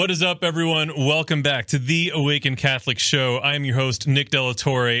What is up, everyone? Welcome back to the Awaken Catholic Show. I am your host, Nick Della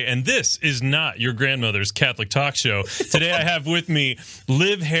Torre, and this is not your grandmother's Catholic talk show. Today I have with me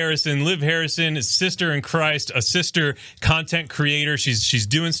Liv Harrison. Liv Harrison is sister in Christ, a sister content creator. She's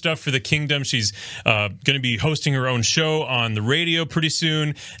doing stuff for the kingdom. She's going to be hosting her own show on the radio pretty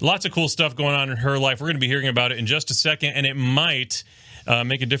soon. Lots of cool stuff going on in her life. We're going to be hearing about it in just a second, and it might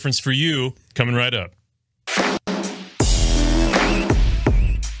make a difference for you coming right up.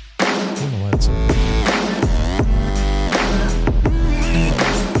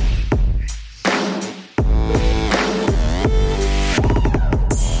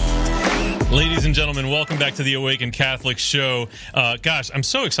 Ladies and gentlemen, welcome back to the Awaken Catholic Show. Gosh, I'm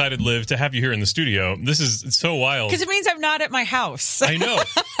so excited, Liv, to have you here in the studio. This is so wild. Because it means I'm not at my house. I know.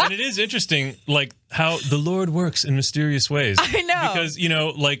 And it is interesting, like, how the Lord works in mysterious ways. I know. Because, you know,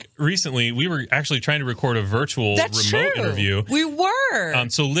 like, recently, we were actually trying to record a virtual remote interview. We were.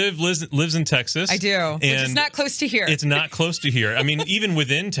 So Liv lives in Texas. I do. And which is not close to here. It's not close to here. I mean, even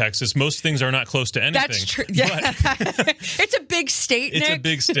within Texas, most things are not close to anything. That's true. Yeah. It's a big state, Nick. It's a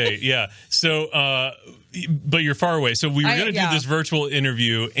big state, yeah. So, but you're far away. So we were going to do this virtual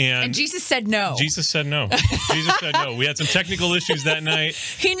interview, and Jesus said no. Jesus said no. Jesus said no. We had some technical issues that night.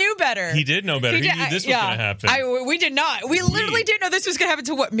 He knew better. He did know better. He knew this was going to happen. We did not. We literally didn't know this was going to happen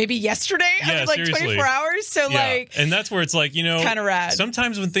until what? Maybe yesterday? Yeah, I mean, like seriously. 24 hours. So like, and that's where it's like, you know, kind of rad.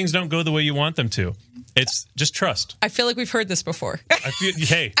 Sometimes when things don't go the way you want them to, it's just trust. I feel like we've heard this before. I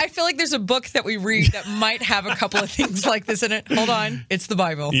feel like there's a book that we read that might have a couple of things like this in it. Hold on, it's the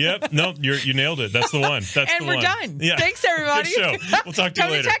Bible. Yep, no, you nailed it. That's the one. And we're done. Yeah. Thanks, everybody. Good show. We'll talk to you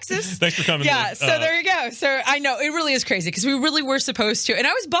later. Come to Texas. Thanks for coming. Yeah. So there you go. So I know it really is crazy because we really were supposed to, and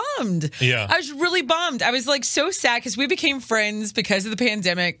I was bummed. Yeah. I was really bummed. I was like so sad because we became friends because of the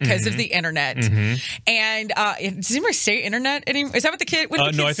pandemic, because of the internet. And does anybody say internet anymore? Is that what the kid?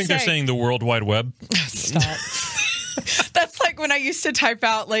 No, I think they're saying the World Wide Web. Stop. That's like when I used to type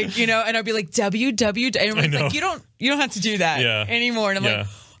out, like, you know, and I'd be like www, and it's like, you don't have to do that anymore. And I'm like,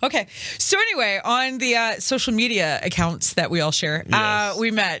 okay. So anyway, on the social media accounts that we all share,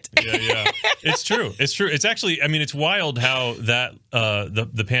 we met. Yeah. It's true. It's actually, I mean, it's wild how that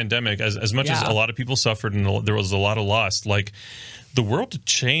the pandemic, as much as a lot of people suffered and there was a lot of loss, like, the world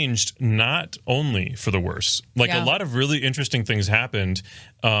changed not only for the worse. Like a lot of really interesting things happened.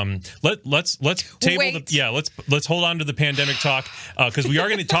 Let's table let's hold on to the pandemic talk because we are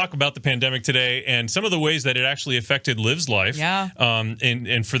going to talk about the pandemic today and some of the ways that it actually affected Liv's life. Yeah.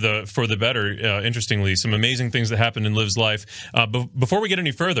 And for the better. Interestingly, some amazing things that happened in Liv's life. But before we get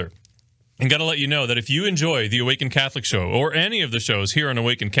any further, and got to let you know that if you enjoy the Awaken Catholic Show or any of the shows here on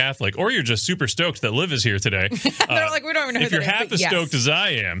Awaken Catholic, or you're just super stoked that Liv is here today, they're like, we don't even know if you're half as stoked as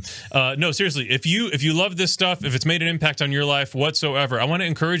I am. No, seriously, if you love this stuff, if it's made an impact on your life whatsoever, I want to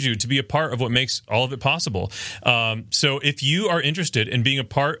encourage you to be a part of what makes all of it possible. So if you are interested in being a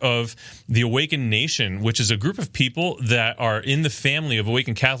part of the Awaken Nation, which is a group of people that are in the family of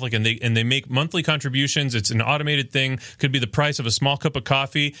Awaken Catholic, and they make monthly contributions. It's an automated thing. Could be the price of a small cup of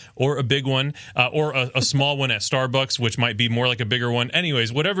coffee or a big one, or a small one at Starbucks, which might be more like a bigger one.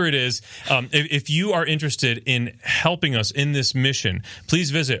 Anyways, whatever it is, if you are interested in helping us in this mission, please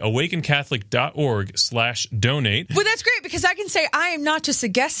visit awakencatholic.org/donate. Well, that's great because I can say I am not just a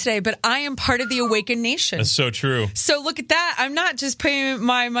guest today, but I am part of the Awaken Nation. That's so true. So look at that. I'm not just putting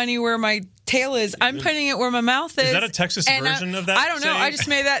my money where my tail is. I'm putting it where my mouth is. Is that a Texas version of that? I don't know. I just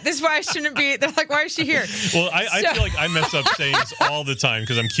made that. This is why I shouldn't be. They're like, why is she here? Well, I feel like I mess up sayings all the time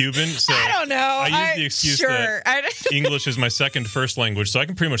because I'm Cuban. So I don't know. I use the excuse that English is my second first language, so I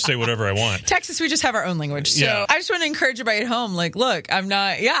can pretty much say whatever I want. Texas, we just have our own language. So I just want to encourage everybody at home. Like, look, I'm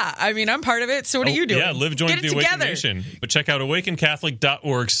not. Yeah, I mean, I'm part of it. So what are you doing? Yeah, Liv joined the Awaken Nation. But check out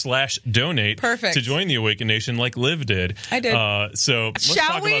awakencatholic.org/donate. Perfect. To join the Awaken Nation, like Liv did. I did. So let's shall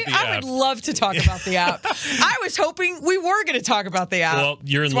talk we? About the app. I would love to talk about the app. I was hoping we were going to talk about the app. Well,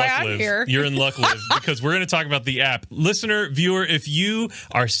 you're in luck, Liv. You're in luck, Liv, because we're going to talk about the app. Listener, viewer, if you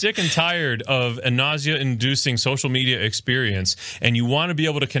are sick and tired of a nausea-inducing social media experience and you want to be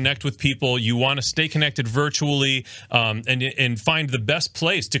able to connect with people, you want to stay connected virtually, and find the best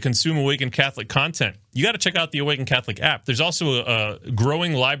place to consume Awaken Catholic content, you got to check out the Awaken Catholic app. There's also a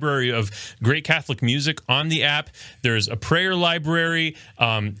growing library of great Catholic music on the app. There's a prayer library.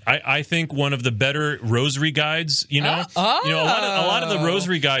 I think one of the better rosary guides, a lot of the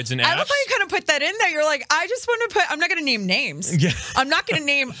rosary guides and apps. I love how you kind of put that in there. You're like, I just want to I'm not going to name names. Yeah. I'm not going to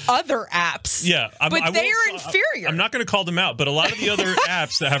name other apps. Yeah. But they are inferior. I'm not going to call them out, but a lot of the other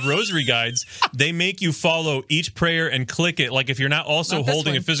apps that have rosary guides, they make you follow each prayer and click it. Like if you're not also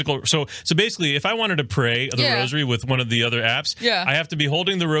holding a physical. So basically, if I wanted to pray the rosary with one of the other apps, I have to be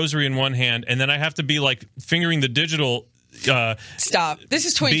holding the rosary in one hand, and then I have to be like fingering the digital. Stop. This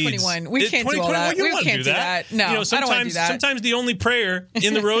is 2021. We can't do all that. We can't do that. No, I don't want to do that. Sometimes the only prayer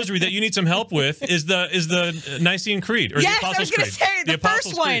in the rosary that you need some help with is the Nicene Creed or the Apostles' Creed. I was going to say the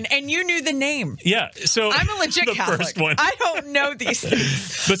first one, and you knew the name. Yeah, so I'm a legit Catholic. First one. I don't know these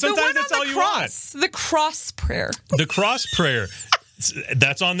things. But sometimes that's all you want. The cross prayer. The cross prayer.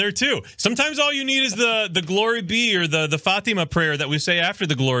 That's on there too. Sometimes all you need is the Glory Be or the Fatima prayer that we say after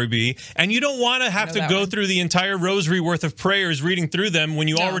the Glory Be, and you don't want to have to go through the entire rosary worth of prayers reading through them when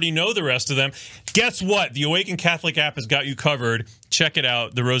you already know the rest of them. Guess what? The Awaken Catholic app has got you covered. Check it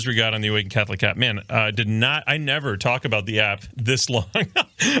out, the Rosary Guide on the Awaken Catholic app. Man, I never talk about the app this long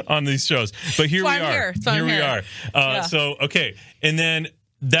on these shows, but here we are. Here we are. So okay, and then.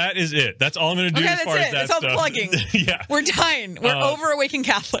 That is it. That's all I'm going to do as far as that stuff. It's all plugging. Yeah. We're done. We're over Awaken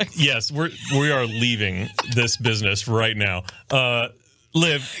Catholic. Yes, we are leaving this business right now.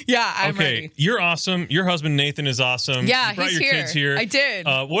 Liv. Yeah, I'm ready. You're awesome. Your husband Nathan is awesome. Yeah, you brought he's your kids here. I did.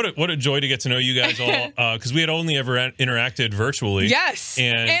 What a joy to get to know you guys all, because we had only ever interacted virtually. Yes,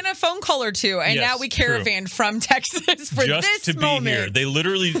 and a phone call or two, and now we caravan from Texas for just this to be moment. Here. They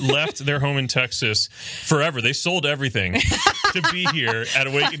literally left their home in Texas forever. They sold everything to be here at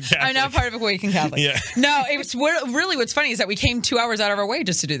Awaken Catholic. I'm now part of Awaken Catholic. Yeah. No, it was really what's funny is that we came 2 hours out of our way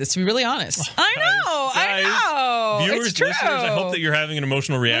just to do this. To be really honest, I know. Viewers, it's true. Listeners, I hope that you're having an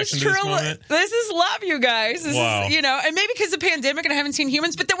emotional reaction to this moment. This is love, you guys. This is, and maybe because of the pandemic and I haven't seen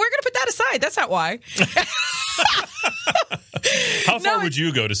humans, but then we're going to put that aside. That's not why. How far would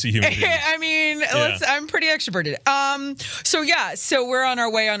you go to see human beings? I mean, I'm pretty extroverted. So we're on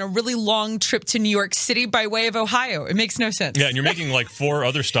our way on a really long trip to New York City by way of Ohio. It makes no sense. Yeah, and you're making like 4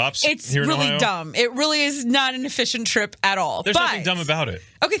 other stops. It's here in really Ohio? Dumb. It really is not an efficient trip at all. There's nothing dumb about it.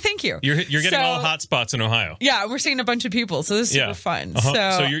 Okay, thank you. You're getting all the hot spots in Ohio. Yeah, we're seeing a bunch of people, so this is super fun.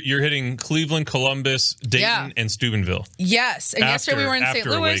 So you're hitting Cleveland, Columbus, Dayton, and Steubenville. Yes, and yesterday we were in St.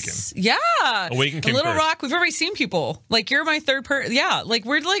 Louis. Awaken. Yeah, Awaken came Little first. Rock. We've already seen people. Like you're my third person. Yeah, like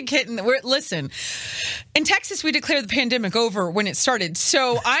we're like hitting. Listen, in Texas we declared the pandemic over when it started,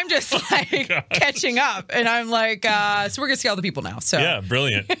 so I'm just like catching up, and I'm like, so we're gonna see all the people now. So yeah,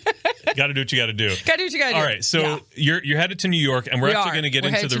 brilliant. Got to do what you got to do. Got to do what you got to do. All right, so you're headed to New York, and we're actually going to get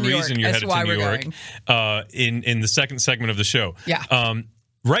into the reason you're headed to New York in the second segment of the show. Yeah.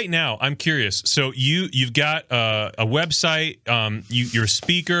 Right now, I'm curious. So you've got a website. You're a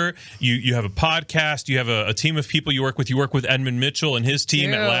speaker. You have a podcast. You have a team of people you work with. You work with Edmund Mitchell and his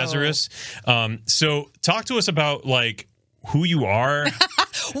team at Lazarus. So talk to us about like who you are.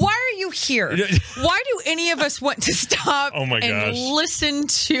 Why are you here? Why do any of us want to stop and listen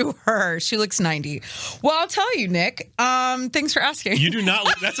to her? She looks 90. Well, I'll tell you, Nick. Thanks for asking. You do not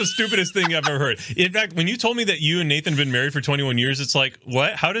look. That's the stupidest thing I've ever heard. In fact, when you told me that you and Nathan have been married for 21 years, it's like,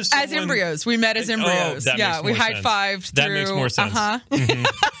 what? How does someone... As embryos. We met as embryos. We high-fived through... That makes more sense. Mm-hmm.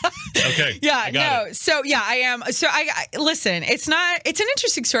 Okay. Yeah, So, I am. So, I listen, it's an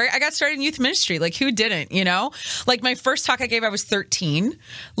interesting story. I got started in youth ministry. Like, who didn't, you know? Like, my first talk I gave, I was 13.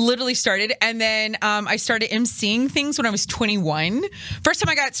 Literally started. And then I started emceeing things when I was 21. First time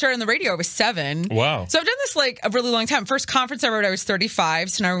I got started on the radio, I was 7. Wow. So, I've done this, like, a really long time. First conference I wrote, I was 35.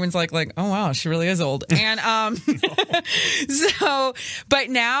 So, now everyone's like, oh, wow, she really is old. And but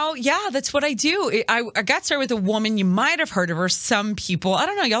now, that's what I do. I got started with a woman. You might have heard of her. Some people. I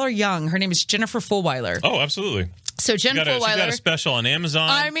don't know. Y'all are young. Her name is Jennifer Fulweiler. Oh, absolutely. So Jen Fulweiler. She's got a special on Amazon.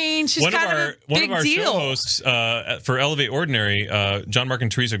 I mean, she's one of our show hosts for Elevate Ordinary, John Mark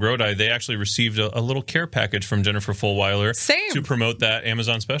and Teresa Grodi. They actually received a little care package from Jennifer Fulweiler to promote that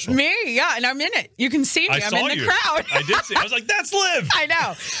Amazon special. Me, and I'm in it. You can see me. I'm in the crowd. I did see. I was like, that's Liv. I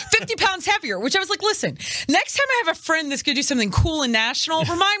know. 50 pounds heavier, which I was like, listen, next time I have a friend that's going to do something cool and national,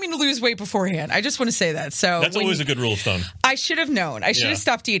 remind me to lose weight beforehand. I just want to say that. So that's always a good rule of thumb. I should have known. I should have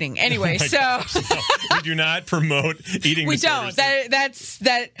stopped eating. Anyway, No, we do not promote eating we disorders.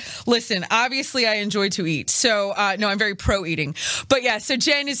 Don't. Listen, obviously I enjoy to eat. So, no, I'm very pro eating. But yeah, so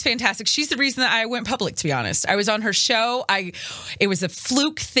Jen is fantastic. She's the reason that I went public, to be honest. I was on her show. It was a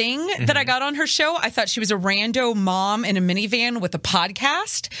fluke thing that I got on her show. I thought she was a rando mom in a minivan with a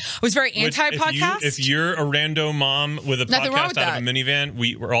podcast. I was very anti-podcast. If you're a rando mom with a podcast out of a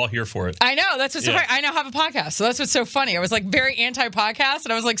minivan, we're all here for it. I know. That's what's so funny. I now have a podcast. So that's what's so funny. I was like very anti-podcast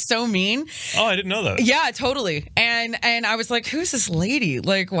and I was like so mean. Oh, I didn't know that. Yeah, totally. And I was like, who's this lady?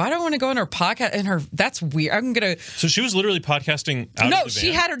 Like, why do I want to go on her podcast? And that's weird. I'm going to. So she was literally podcasting out of the van? No,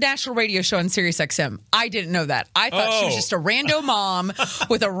 she had her national radio show on Sirius XM. I didn't know that. I thought she was just a rando mom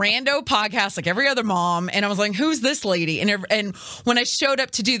with a rando podcast like every other mom. And I was like, who's this lady? And when I showed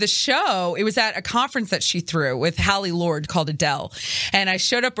up to do the show, it was at a conference that she threw with Hallie Lord called Adele. And I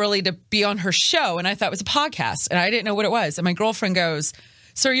showed up early to be on her show, and I thought it was a podcast, and I didn't know what it was. And my girlfriend goes,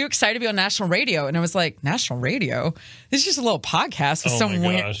 so are you excited to be on national radio? And I was like, national radio? This is just a little podcast with some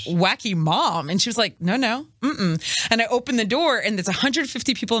wacky mom. And she was like, no, mm-mm. And I opened the door, and there's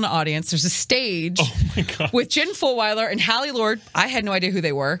 150 people in the audience. There's a stage with Jen Fulweiler and Hallie Lord. I had no idea who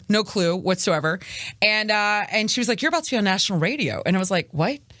they were. No clue whatsoever. And she was like, you're about to be on national radio. And I was like,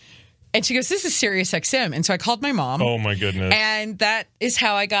 what? And she goes, this is Sirius XM. And so I called my mom. Oh, my goodness. And that is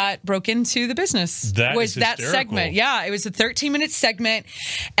how I broke into the business. That was that segment. Yeah, it was a 13-minute segment.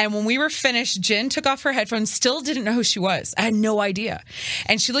 And when we were finished, Jen took off her headphones, still didn't know who she was. I had no idea.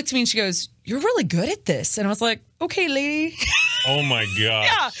 And she looked at me and she goes, you're really good at this. And I was like, okay, lady. Oh, my God.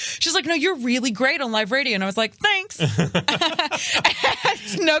 Yeah. She's like, no, you're really great on live radio. And I was like, thanks.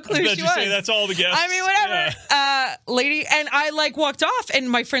 No clue who she was. Say that's all the guests. I mean, whatever. Yeah. Lady. And I walked off, and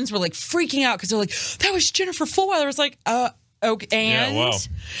my friends were like freaking out because they're like, that was Jennifer Fulweiler. I was like, okay. And, yeah, wow.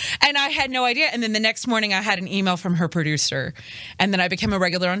 And I had no idea. And then the next morning I had an email from her producer, and then I became a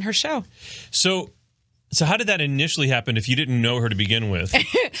regular on her show. So how did that initially happen if you didn't know her to begin with?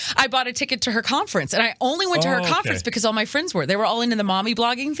 I bought a ticket to her conference, and I only went to her conference because all my friends were. They were all into the mommy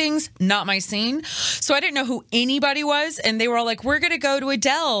blogging things, not my scene. So I didn't know who anybody was, and they were all like, we're going to go to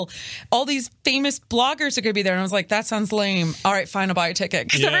Adele. All these famous bloggers are going to be there. And I was like, that sounds lame. All right, fine, I'll buy a ticket.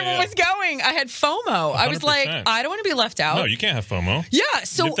 Because everyone was going. I had FOMO. 100%. I was like, I don't want to be left out. No, you can't have FOMO. Yeah,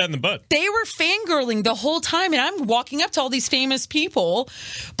 so nip that in the butt. They were fangirling the whole time, and I'm walking up to all these famous people,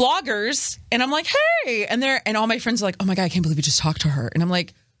 bloggers, and I'm like, hey. And all my friends are like, oh my God, I can't believe you just talked to her. And I'm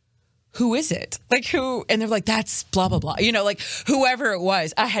like, who is it? Like, who? And they're like, that's blah, blah, blah. You know, like whoever it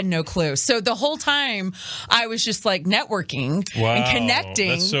was. I had no clue. So the whole time I was just like networking and connecting.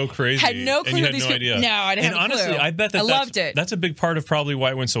 That's so crazy. Had no clue. And you had no idea. No, I didn't have a clue. And honestly, I bet I loved it. That's a big part of probably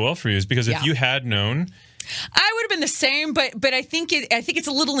why it went so well for you, is because if you had known, I would have been the same, but I think it's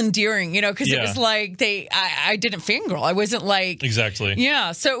a little endearing, you know, because it was like I didn't fangirl. I wasn't like exactly.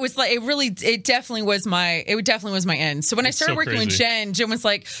 Yeah, so it was like it definitely was my end. So when I started working with Jen was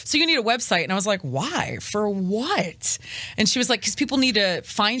like, so you need a website, and I was like, why? For what? And she was like, because people need to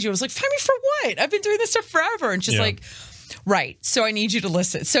find you. I was like, find me for what? I've been doing this stuff forever. And she's like, right. So I need you to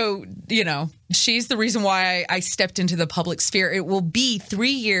listen. So, you know, she's the reason why I stepped into the public sphere. It will be 3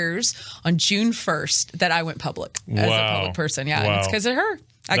 years on June 1st that I went public as a public person. Yeah. And it's because of her.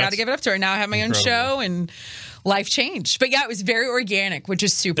 I got to give it up to her. Now I have my own show, and life changed. But yeah, it was very organic, which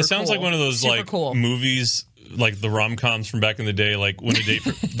is super cool. It sounds like one of those movies, like the rom-coms from back in the day, like Win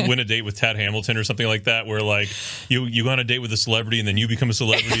a Date with Tad Hamilton or something like that, where like you go on a date with a celebrity and then you become a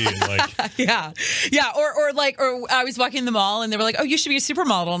celebrity, and like yeah, or I was walking in the mall and they were like, oh, you should be a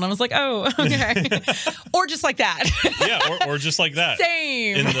supermodel, and I was like, oh, okay. Or just like that. Yeah, or just like that.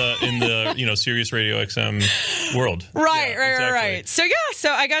 Same in the Sirius Radio XM world. Right. So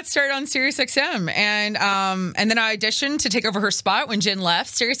I got started on Sirius XM, and then I auditioned to take over her spot when Jen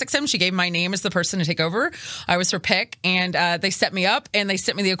left Sirius XM. She gave my name as the person to take over. I was her pick, and they set me up, and they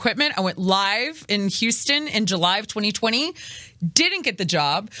sent me the equipment. I went live in Houston in July of 2020. Didn't get the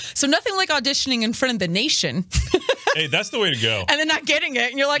job. So nothing like auditioning in front of the nation. Hey, that's the way to go. And then not getting it.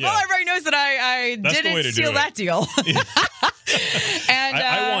 And you're like, well, everybody knows that I didn't steal that deal. And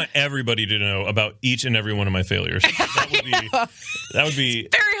I want everybody to know about each and every one of my failures. That would be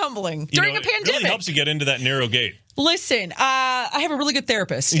very humbling during a pandemic. It really helps you get into that narrow gate. Listen, I have a really good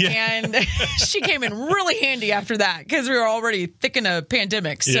therapist, and she came in really handy after that because we were already thick in a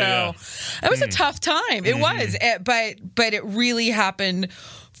pandemic. So it was a tough time. It was, but it really happened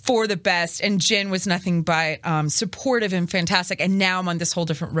for the best. And Jen was nothing but supportive and fantastic. And now I'm on this whole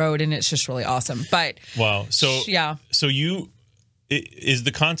different road, and it's just really awesome. But wow, so you. Is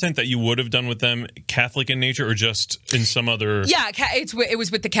the content that you would have done with them Catholic in nature, or just in some other? Yeah, it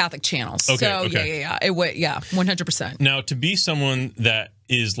was with the Catholic channels. Okay, so yeah, it would 100%. Now, to be someone that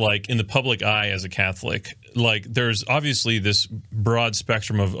is like in the public eye as a Catholic, like there's obviously this broad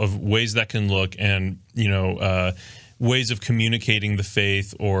spectrum of ways that can look, and ways of communicating the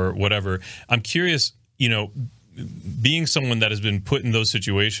faith or whatever. I'm curious, being someone that has been put in those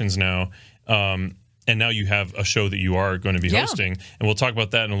situations now. And now you have a show that you are going to be hosting, and we'll talk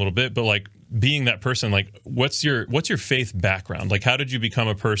about that in a little bit. But like, being that person, like what's your faith background? Like, how did you become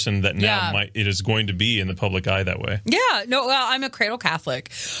a person that now it is going to be in the public eye that way? Yeah, no, well, I'm a cradle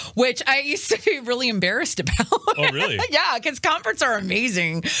Catholic, which I used to be really embarrassed about. Oh, really? Yeah, because converts are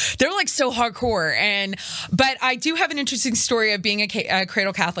amazing. They're like so hardcore. But I do have an interesting story of being a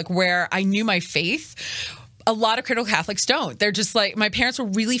cradle Catholic where I knew my faith. A lot of cradle Catholics don't. They're just like, my parents were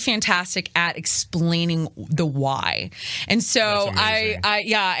really fantastic at explaining the why. And so I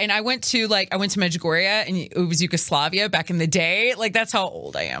went to Medjugorje, and it was Yugoslavia back in the day. Like, that's how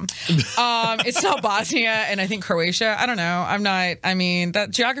old I am. It's now Bosnia and I think Croatia. I don't know.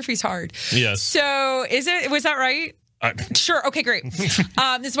 That geography's hard. Yes. So was that right? Sure. Okay, great. This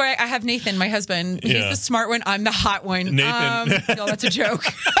is why I have Nathan, my husband. He's the smart one. I'm the hot one. Nathan. No, that's a joke.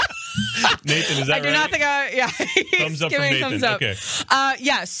 Nathan, is that right? I do not think thumbs up from Nathan. Thumbs up. Okay.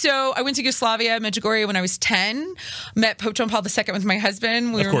 So I went to Yugoslavia, Medjugorje when I was 10. Met Pope John Paul II with my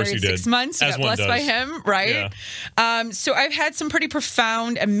husband. We were married 6 months. Got blessed by him, right? Yeah. So I've had some pretty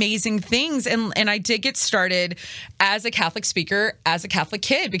profound, amazing things. And I did get started as a Catholic speaker, as a Catholic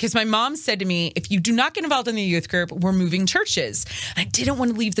kid, because my mom said to me, if you do not get involved in the youth group, we're moving churches. And I didn't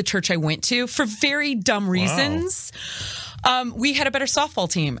want to leave the church I went to for very dumb reasons. Wow. We had a better softball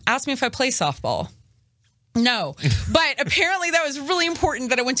team. Asked me if I play softball. No, but apparently that was really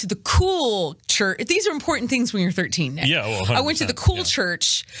important that I went to the cool church. These are important things when you're 13, Nick. Yeah, well, 100%. I went to the cool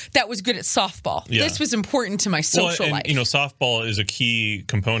church that was good at softball. Yeah. This was important to my social life. Softball is a key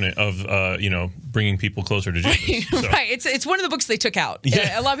component of, bringing people closer to Jesus. Right. Right. It's one of the books they took out.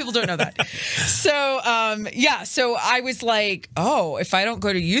 Yeah. A lot of people don't know that. So I was like, if I don't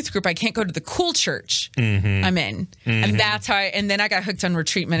go to youth group, I can't go to the cool church I'm in. Mm-hmm. And that's how and then I got hooked on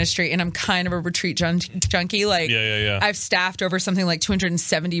retreat ministry, and I'm kind of a retreat junkie. I've staffed over something like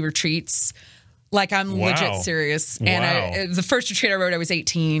 270 retreats. Like, I'm legit serious. Wow. And the first retreat I wrote, I was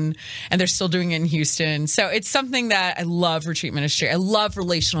 18, and they're still doing it in Houston. So it's something that I love, retreat ministry. I love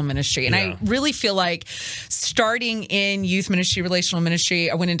relational ministry. And I really feel like starting in youth ministry, relational ministry,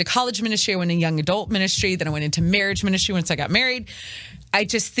 I went into college ministry, I went into young adult ministry, then I went into marriage ministry once I got married. I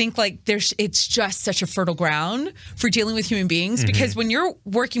just think like it's just such a fertile ground for dealing with human beings, because when you're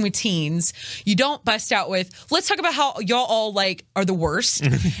working with teens, you don't bust out with, let's talk about how y'all all like are the worst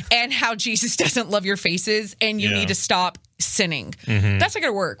and how Jesus doesn't love your faces and you need to stop sinning. That's not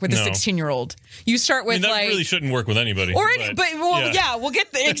going to work with a 16-year-old. You start with that really shouldn't work with anybody. We'll get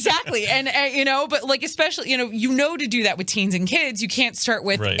exactly. And but like, especially, to do that with teens and kids, you can't start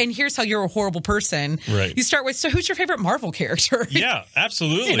with, and here's how you're a horrible person. Right. You start with, so who's your favorite Marvel character? Yeah,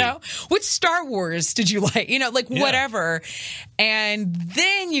 absolutely. What Star Wars did you like? Whatever. And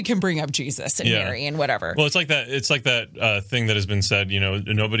then you can bring up Jesus and Mary and whatever. Well, it's like that thing that has been said,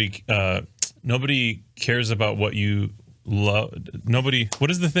 nobody cares about what you love.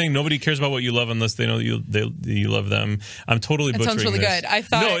 What is the thing? Nobody cares about what you love unless they know that you love them. I'm totally butchering this. Sounds really good. I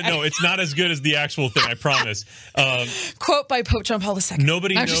thought no, it's not as good as the actual thing. I promise. Quote by Pope John Paul II.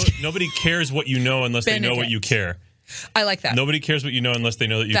 Nobody cares what you know unless they know what you care. I like that. Nobody cares what you know unless they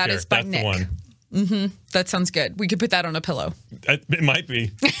know that you care. That is by Nick. That's the one. That sounds good. We could put that on a pillow. It might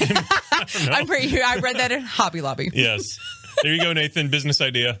be. I read that in Hobby Lobby. Yes. There you go, Nathan. Business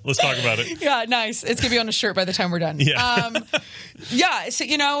idea. Let's talk about it. Yeah, nice. It's going to be on a shirt by the time we're done. Yeah. So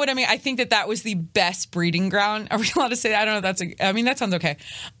you know what I mean? I think that was the best breeding ground. Are we allowed to say that? I don't know if that sounds okay.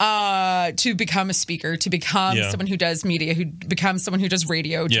 To become a speaker, to become someone who does media, who becomes someone who does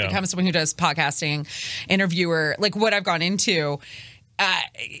radio, to become someone who does podcasting, interviewer, like what I've gone into.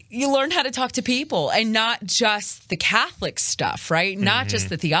 You learn how to talk to people, and not just the Catholic stuff, right? Not just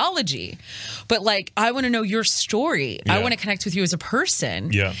the theology, but like, I want to know your story. I want to connect with you as a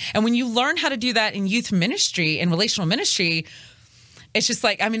person. Yeah. And when you learn how to do that in youth ministry and relational ministry, it's just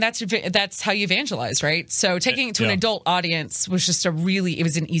like, that's how you evangelize, right? So taking it to an adult audience was just it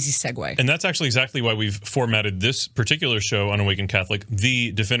was an easy segue. And that's actually exactly why we've formatted this particular show on Awaken Catholic,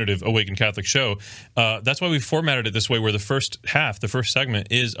 the definitive Awaken Catholic show. That's why we've formatted it this way, where the first segment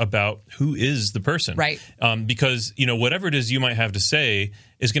is about who is the person. Right. Because, whatever it is you might have to say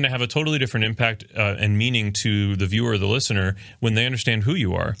is going to have a totally different impact and meaning to the viewer or the listener when they understand who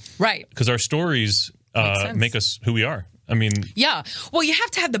you are. Right. Because our stories make us who we are. Yeah. Well, you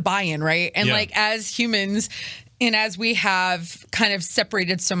have to have the buy-in, right? And like, as humans, and as we have kind of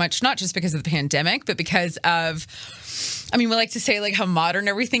separated so much, not just because of the pandemic, but because of, we like to say like how modern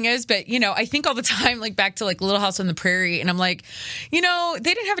everything is, but I think all the time, like back to like Little House on the Prairie, and I'm like, they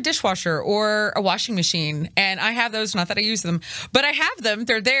didn't have a dishwasher or a washing machine, and I have those, not that I use them, but I have them,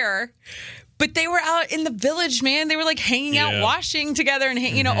 they're there. But they were out in the village, man. They were like hanging out, washing together and,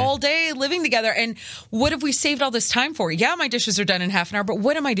 you know, all day living together. And what have we saved all this time for? Yeah, my dishes are done in half an hour, but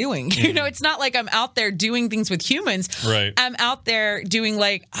what am I doing? You know, it's not like I'm out there doing things with humans. Right. I'm out there doing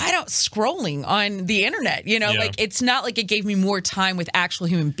scrolling on the internet, you know, like it's not like it gave me more time with actual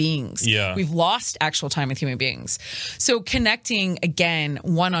human beings. Yeah. We've lost actual time with human beings. So connecting again,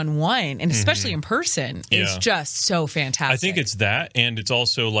 one-on-one and especially in person is just so fantastic. I think it's that. And it's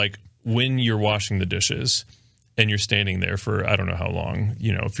also like when you're washing the dishes and you're standing there for, I don't know how long,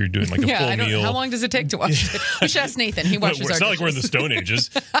 you know, if you're doing like a full meal. How long does it take to wash it? We should ask Nathan. He washes our dishes. It's not like we're in the Stone Ages.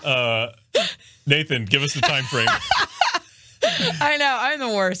 Nathan, give us the time frame. I know, I'm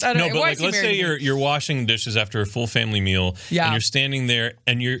the worst. I don't know. But like, let's say you're washing dishes after a full family meal, and you're standing there,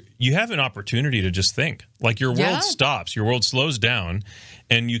 and you have an opportunity to just think. Like your world stops, your world slows down,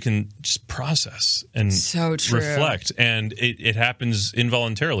 and you can just process and reflect. And it happens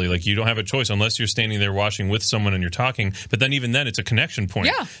involuntarily. Like you don't have a choice unless you're standing there washing with someone and you're talking. But then even then, it's a connection point.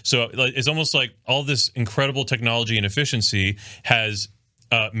 Yeah. So it's almost like all this incredible technology and efficiency has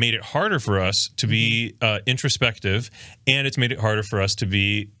made it harder for us to be introspective, and it's made it harder for us to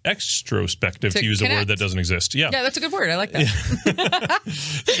be extrospective, to use a word that doesn't exist. Yeah, that's a good word. I like that.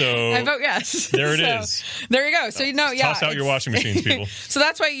 So I vote yes. There it is. There you go. So you know, toss out your washing machines, people. So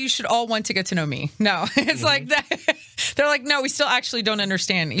that's why you should all want to get to know me. No, it's like that. They're like, no, we still actually don't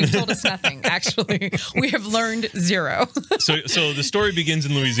understand. You've told us nothing. Actually, we have learned zero. So the story begins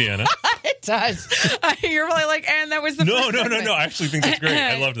in Louisiana. It does. You're really like, and that was the no. I actually think that's great.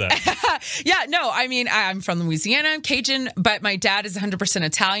 I love that. Yeah, no, I mean, I'm from Louisiana, Cajun, but my dad is 100%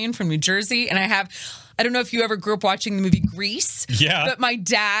 Italian from New Jersey, and I don't know if you ever grew up watching the movie Grease. Yeah. But my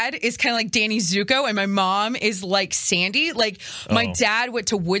dad is kind of like Danny Zuko, and my mom is like Sandy. Like, my dad went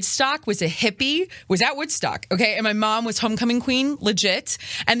to Woodstock, was a hippie, was at Woodstock, okay? And my mom was homecoming queen, legit.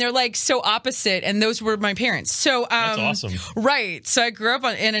 And they're like so opposite, and those were my parents. So, that's awesome. Right. So I grew up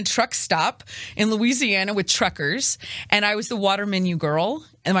in a truck stop in Louisiana with truckers, and I was the water menu girl.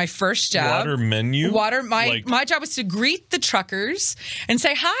 And my first job, my job was to greet the truckers and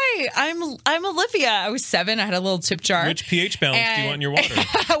say, "Hi, I'm Olivia." I was 7. I had a little tip jar. Which pH balance do you want in your water?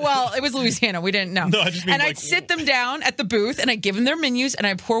 Well, it was Louisiana. We didn't know. No, I just mean I'd sit them down at the booth, and I give them their menus, and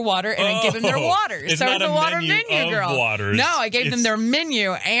I pour water, and I give them their water. It's so not I was a a water menu girl. Waters. No, I gave them their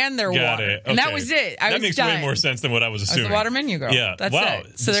menu and their water, Okay. and that was it. That makes way more sense than what I was assuming. I was the water menu girl. Yeah, that's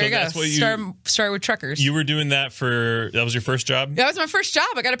it. So there you go. Started with truckers. You were doing that that was your first job? That was my first job.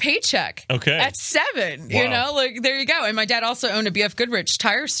 I got a paycheck. Okay. At 7, you know, like there you go. And my dad also owned a BF Goodrich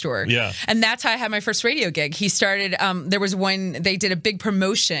tire store. Yeah. And that's how I had my first radio gig. He started, there was one, they did a big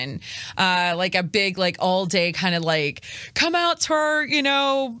promotion, like a big, like all day kind of like, come out to our, you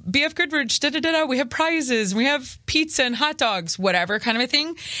know, BF Goodrich, we have prizes, we have pizza and hot dogs, whatever kind of a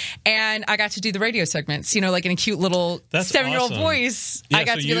thing. And I got to do the radio segments, you know, like in a cute little 7-year-old voice. Yeah, I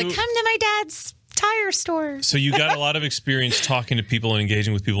got to be like, come to my dad's tire store. So you got a lot of experience talking to people and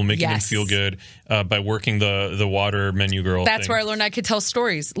engaging with people, making them feel good by working the water menu girl. That's where I learned I could tell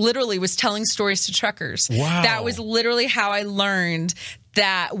stories. Literally was telling stories to truckers. Wow. That was literally how I learned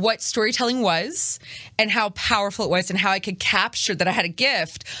that what storytelling was and how powerful it was and how I could capture that I had a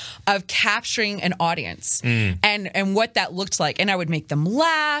gift of capturing an audience and what that looked like. And I would make them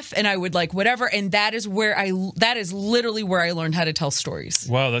laugh and I would like whatever. And that is literally where I learned how to tell stories.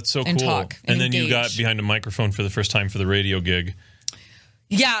 Wow, that's so and cool. Talk and then engage. You got behind a microphone for the first time for the radio gig.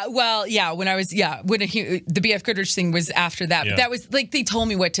 Yeah, well, yeah, when the BF Goodrich thing was after that. Yeah. But that was like they told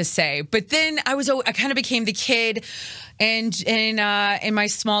me what to say. But then I kind of became the kid and in my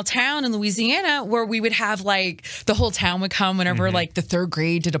small town in Louisiana where we would have like the whole town would come whenever like the 3rd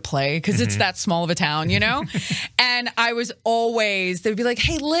grade did a play because it's that small of a town, you know? And I was always, they'd be like,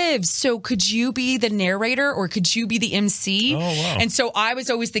 "Hey, Liv, so could you be the narrator or could you be the MC?" Oh, wow. And so I was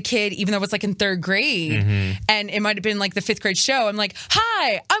always the kid, even though it was like in 3rd grade and it might have been like the 5th grade show. I'm like,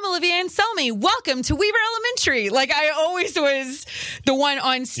 "Hi, I'm Olivia Anselmi. Welcome to Weaver Elementary." Like I always was the one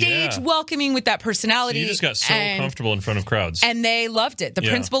on stage welcoming with that personality. So you just got so comfortable in front of crowds. And they loved it. The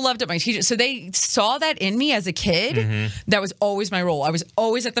principal loved it, my teacher. So they saw that in me as a kid. That was always my role. I was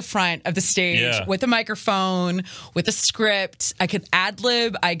always at the front of the stage with a microphone, with a script. I could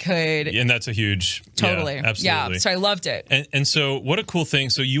ad-lib. I could... And that's a huge... Totally. Yeah, absolutely. Yeah, so I loved it. And so what a cool thing.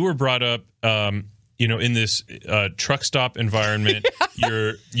 So you were brought up... you know, in this truck stop environment,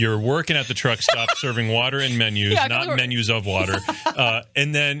 you're working at the truck stop, serving water and menus, not menus of water,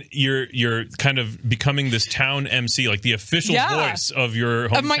 and then you're kind of becoming this town MC, like the official voice of your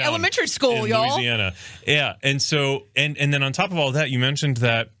hometown, of my elementary school, in Louisiana. Yeah, and so and then on top of all that, you mentioned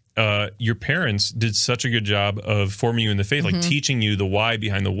that your parents did such a good job of forming you in the faith, like teaching you the why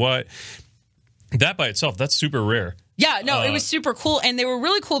behind the what. That by itself, that's super rare. Yeah, no, it was super cool. And they were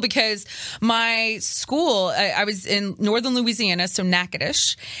really cool because my school, I was in northern Louisiana, so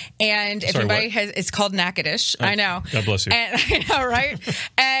Natchitoches. And if anybody it's called Natchitoches. I know. God bless you. And, I know, right?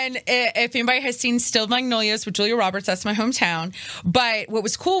 And if anybody has seen Still Magnolias with Julia Roberts, that's my hometown. But what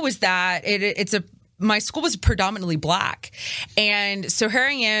was cool was that my school was predominantly black. And so here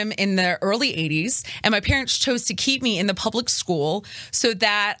I am in the early 80s, and my parents chose to keep me in the public school so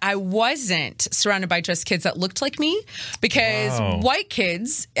that I wasn't surrounded by just kids that looked like me. Because white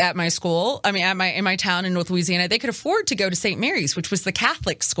kids at my school, in my town in North Louisiana, they could afford to go to St. Mary's, which was the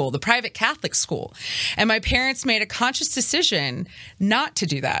Catholic school, the private Catholic school. And my parents made a conscious decision not to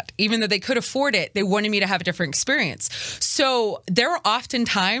do that. Even though they could afford it, they wanted me to have a different experience. So there were often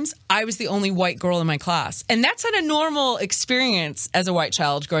times I was the only white girl in my class. And that's not a normal experience as a white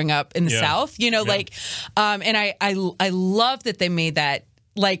child growing up in the South, and I love that they made that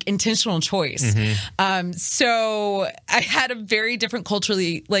like intentional choice. So I had a very different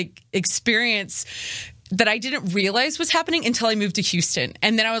culturally experience that I didn't realize was happening until I moved to Houston.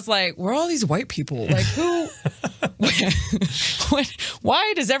 And then I was like, where are all these white people? Like, who?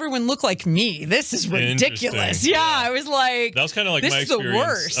 Why does everyone look like me? This is ridiculous. Yeah, I was like, that was kind of like my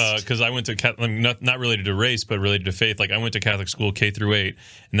experience. Because I went to not related to race, but related to faith. Like I went to Catholic school K through 8,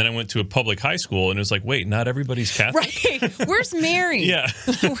 and then I went to a public high school, and it was like, wait, not everybody's Catholic. Right? Where's Mary? Yeah.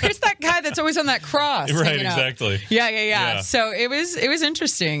 Where's that guy that's always on that cross? Right. Exactly. Yeah. So it was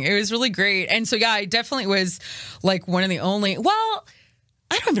interesting. It was really great, and so I definitely was like one of the only. Well,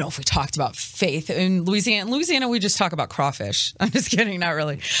 I don't even know if we talked about faith in Louisiana. In Louisiana, we just talk about crawfish. I'm just kidding. Not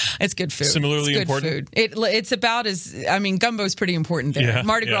really. It's good food. Similarly it's good important? Food. It's about gumbo's pretty important there. Yeah,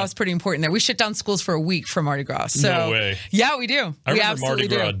 Mardi Gras is pretty important there. We shut down schools for a week for Mardi Gras. So, no way. Yeah, we do. I remember Mardi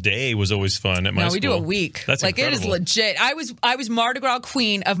Gras Day was always fun at my school. No, we do a week. That's incredible. It is legit. I was Mardi Gras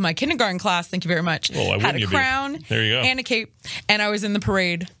queen of my kindergarten class. Thank you very much. Well, had a crown. There you go. And a cape. And I was in the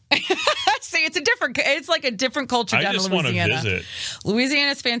parade. See, it's like a different culture down in Louisiana. I just want to visit.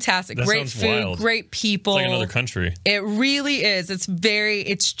 Louisiana is fantastic. That great food, wild. Great people. It's like another country. It really is.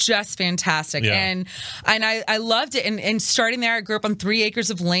 It's just fantastic. Yeah. And I loved it. And starting there, I grew up on 3 acres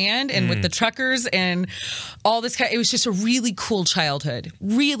of land and with the truckers and all this it was just a really cool childhood.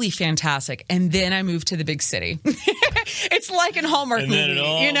 Really fantastic. And then I moved to the big city. It's like a Hallmark movie, and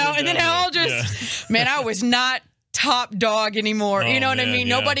then it all just man, I was not top dog anymore. You know what I mean?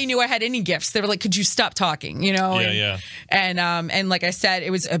 Yeah. Nobody knew I had any gifts. They were like, could you stop talking? And like I said,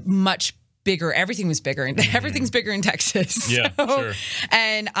 it was a much bigger, everything was bigger. Everything's bigger in Texas. Yeah, sure.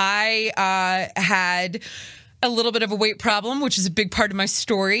 And I had a little bit of a weight problem, which is a big part of my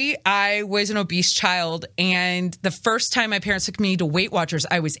story. I was an obese child, and the first time my parents took me to Weight Watchers,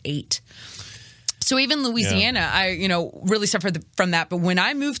 I was 8. So even Louisiana, I really suffered from that. But when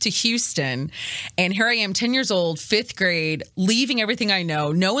I moved to Houston, and here I am, 10 years old, 5th grade, leaving everything I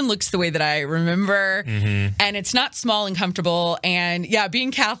know. No one looks the way that I remember, and it's not small and comfortable. And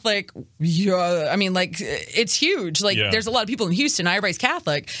being Catholic, it's huge. There's a lot of people in Houston. Everybody's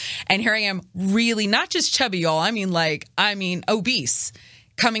Catholic, and here I am, really not just chubby, y'all. I mean obese.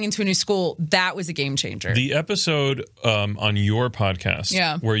 Coming into a new school, that was a game changer. The episode on your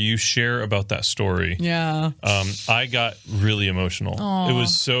podcast where you share about that story, I got really emotional. Aww. It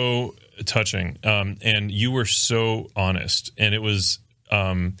was so touching, and you were so honest, and it was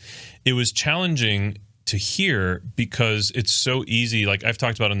challenging to hear because it's so easy. Like I've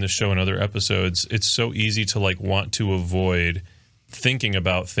talked about on this show and other episodes, it's so easy to want to avoid thinking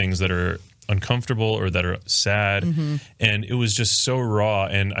about things that are uncomfortable or that are sad, and it was just so raw.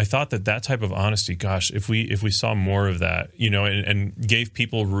 And I thought that type of honesty, gosh, if we saw more of that, and gave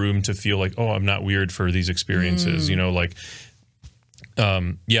people room to feel like, oh, I'm not weird for these experiences,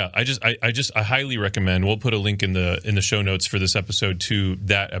 I highly recommend. We'll put a link in the show notes for this episode to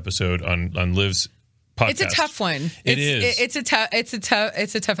that episode on Liv's podcast. It's a tough one. It's a tough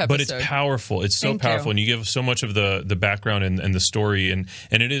episode. But it's powerful. It's so powerful. And you give so much of the background and the story. And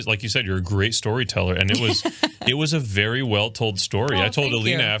it is, like you said, you're a great storyteller. And it was a very well told story. I told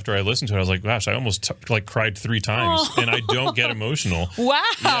Alina after I listened to it, I was like, gosh, I almost cried 3 times. And I don't get emotional. Wow.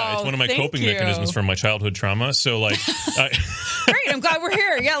 Yeah, it's one of my coping mechanisms from my childhood trauma. So great. I'm glad we're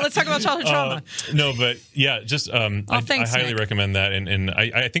here. Yeah, let's talk about childhood trauma. I highly recommend that. And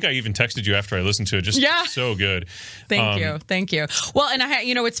I think I even texted you after I listened to it. So good. Thank you. Well, and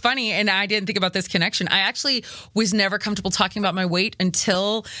it's funny, and I didn't think about this connection. I actually was never comfortable talking about my weight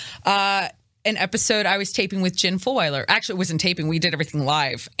until an episode I was taping with Jen Fulweiler. Actually, it wasn't taping. We did everything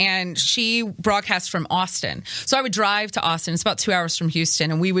live. And she broadcast from Austin. So I would drive to Austin. It's about 2 hours from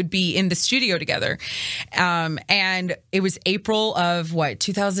Houston. And we would be in the studio together. And it was April of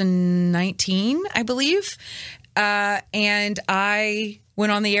 2019, I believe. And I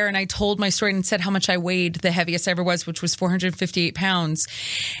went on the air and I told my story and said how much I weighed. The heaviest I ever was, which was 458 pounds.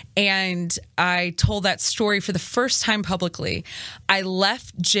 And I told that story for the first time publicly. I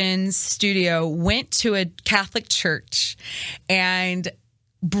left Jen's studio, went to a Catholic church, and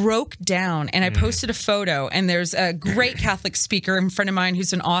broke down. And I posted a photo, and there's a great Catholic speaker in front of mine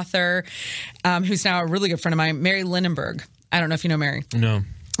who's an author, who's now a really good friend of mine, Mary Lindenberg. I don't know if you know Mary. No.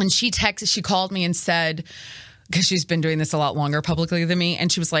 And she called me and said, because she's been doing this a lot longer publicly than me. And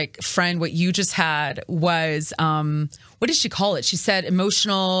she was like, friend, what you just had was, what did she call it? She said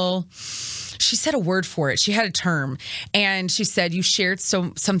emotional. She said a word for it. She had a term. And she said, you shared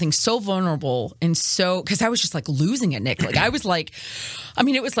something so vulnerable and so, because I was just like losing it, Nick. Like I was like, I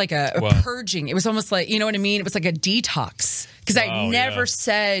mean, it was like a purging. It was almost like, you know what I mean? It was like a detox. Because I never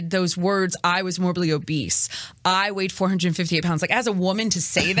said those words. I was morbidly obese. I weighed 458 pounds. Like as a woman to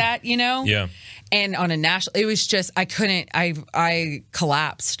say that, you know? Yeah. And on a national, it was just, I couldn't, I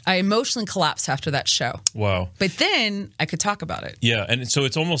collapsed. I emotionally collapsed after that show. Wow. But then I could talk about it. Yeah. And so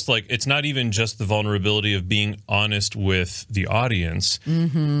it's almost like, it's not even just the vulnerability of being honest with the audience.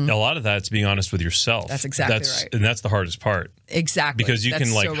 Mm-hmm. A lot of that's being honest with yourself. That's exactly right. And that's the hardest part. Exactly. Because you can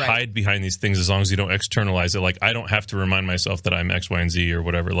hide behind these things as long as you don't externalize it. Like, I don't have to remind myself that I'm X, Y, and Z or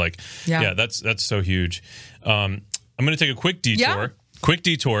whatever. Like, yeah that's so huge. I'm going to take a quick detour.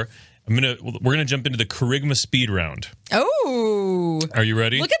 We're gonna jump into the charisma speed round. Oh, are you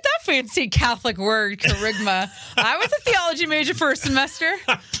ready? Look at that fancy Catholic word, charisma. I was a theology major first semester.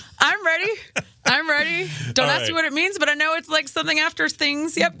 I'm ready. Don't ask me what it means, but I know it's like something after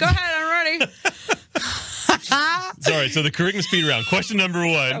things. Yep, go ahead. I'm ready. Sorry. So the charisma speed round. Question number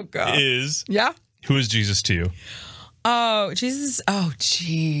one is: who is Jesus to you? Oh, Jesus. Oh,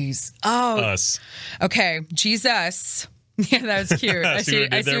 jeez. Oh, us. Okay, Jesus. Yeah, that was cute. I see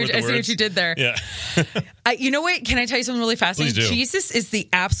what you did there. Yeah. You know what? Can I tell you something really fascinating? Please do. Jesus is the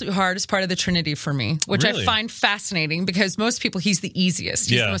absolute hardest part of the Trinity for me, which I find fascinating because most people, he's the easiest.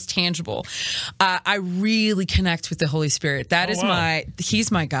 He's the most tangible. I really connect with the Holy Spirit.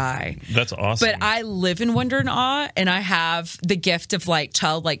 He's my guy. That's awesome. But I live in wonder and awe, and I have the gift of like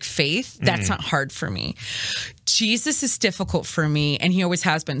childlike faith. That's not hard for me. Jesus is difficult for me, and he always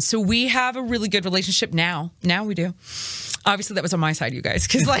has been. So we have a really good relationship now. Now we do. Obviously, that was on my side, you guys,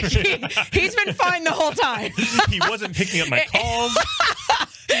 because like he's been fine the whole time. He wasn't picking up my calls.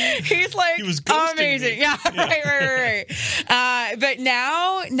 He's like, he was ghosting amazing. me. Yeah, right. But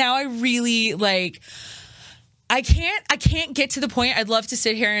now I really like. I can't get to the point. I'd love to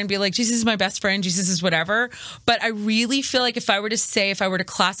sit here and be like, Jesus is my best friend. Jesus is whatever. But I really feel like if I were to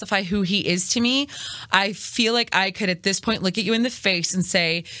classify who he is to me, I feel like I could at this point look at you in the face and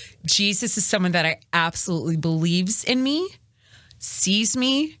say, Jesus is someone that I absolutely believes in me, sees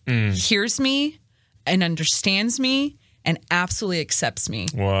me, hears me, and understands me, and absolutely accepts me.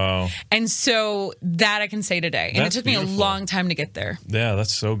 Wow. And so that I can say today. And it took me a long time to get there. Yeah,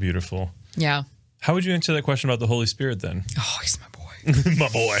 that's so beautiful. Yeah. How would you answer that question about the Holy Spirit then? Oh, he's my boy. My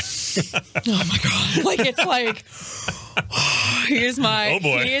boy. Oh my God. Like it's like he is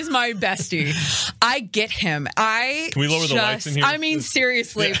my bestie. I get him. Can we lower the lights in here? I mean,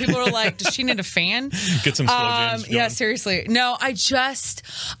 seriously. People are like, does she need a fan? Get some slow jams going. Yeah, seriously. No, I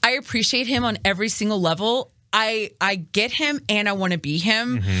appreciate him on every single level. I get him and I want to be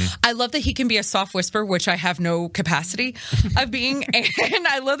him. Mm-hmm. I love that he can be a soft whisper, which I have no capacity of being. And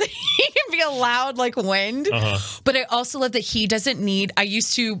I love that he can be a loud like wind. Uh-huh. But I also love that he doesn't need,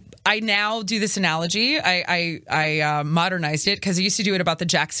 I now do this analogy. I modernized it because I used to do it about the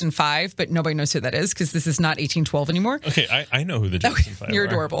Jackson 5, but nobody knows who that is because this is not 1812 anymore. Okay, I know who the Jackson 5 are. You're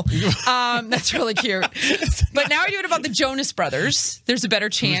adorable. That's really cute. But now I do it about the Jonas Brothers. There's a better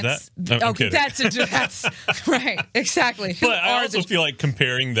chance. Who's that? Okay, that's right, exactly. But I also feel like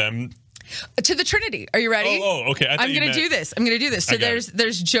comparing them to the Trinity. Are you ready? Oh, okay. I'm going to do this. So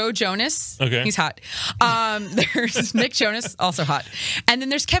there's Joe Jonas. Okay. He's hot. There's Nick Jonas, also hot. And then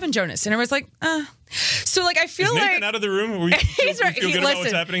there's Kevin Jonas. And everyone's like, So like I feel Is like Nathan out of the room? He's right. Feel good about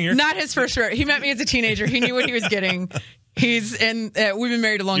what's happening here? Not his first shirt. He met me as a teenager. He knew what he was getting. He's in. We've been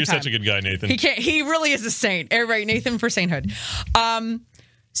married a long time. You're such a good guy, Nathan. He really is a saint. Everybody, Nathan for sainthood.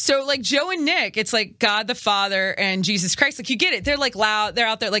 So like Joe and Nick, it's like God the Father and Jesus Christ. Like you get it. They're like loud. They're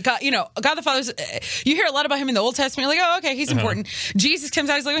out there. Like God, God the Father's. You hear a lot about him in the Old Testament. You're like, oh, okay, he's important. Jesus comes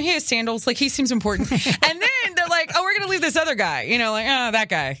out. He's like, oh, he has sandals. Like he seems important. And then they're like, oh, we're gonna leave this other guy. Like, oh, that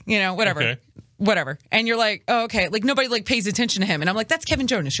guy. Whatever. Okay. whatever. And you're like, oh, okay. Like, nobody, like, pays attention to him. And I'm like, that's Kevin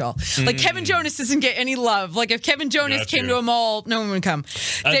Jonas, y'all. Like, Kevin Jonas doesn't get any love. Like, if Kevin Jonas came to a mall, no one would come.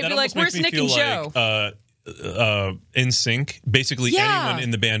 They'd be like, where's Nick and Joe? In sync, basically anyone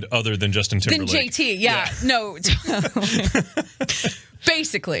in the band other than Justin Timberlake. Than JT, no.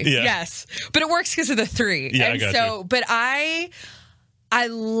 Basically, yes. But it works because of the three. Yeah, and I got you. But I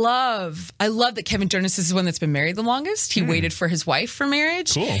love that Kevin Jonas is the one that's been married the longest. He waited for his wife for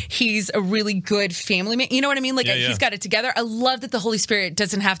marriage. Cool. He's a really good family man. You know what I mean? Like, he's got it together. I love that the Holy Spirit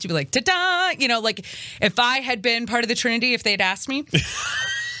doesn't have to be like, ta-da! You know, like, if I had been part of the Trinity, if they'd asked me,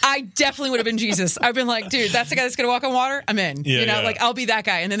 I definitely would have been Jesus. I've been like, dude, that's the guy that's going to walk on water. I'm in. Like, I'll be that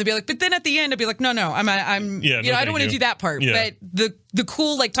guy. And then they'd be like, but then at the end, I'd be like, no, I'm I don't want to do that part. But the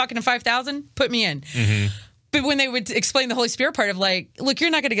cool, like, talking to 5,000, put me in. Mm-hmm. But when they would explain the Holy Spirit part of, like, look,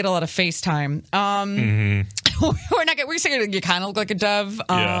 you're not going to get a lot of FaceTime. We're saying you kind of look like a dove.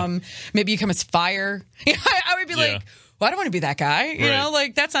 Maybe you come as fire. I would be like, well, I don't want to be that guy. You know,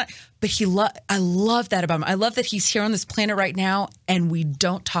 like, that's not. But I love that about him. I love that he's here on this planet right now and we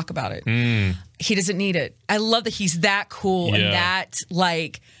don't talk about it. He doesn't need it. I love that he's that cool and that,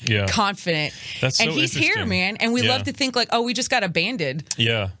 like, confident. That's so and he's here, man. And we love to think, like, oh, we just got abandoned.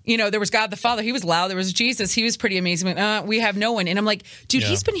 Yeah. You know, there was God the Father. He was loud. There was Jesus. He was pretty amazing. But we have no one. And I'm like, dude,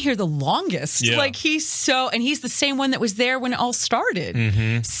 he's been here the longest. Yeah. Like, and he's the same one that was there when it all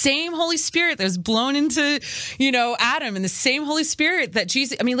started. Same Holy Spirit that was blown into, you know, Adam, and the same Holy Spirit that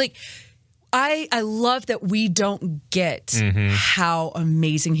Jesus, I mean, like, I love that we don't get how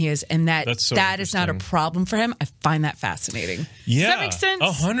amazing he is, and that is not a problem for him. I find that fascinating. Yeah. Does that make sense?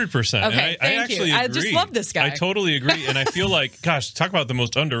 100%. Okay, I actually agree. I just love this guy. I totally agree, and I feel like, gosh, talk about the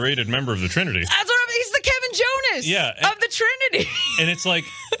most underrated member of the Trinity. That's what I mean. He's the Kevin Jonas of the Trinity. And it's like,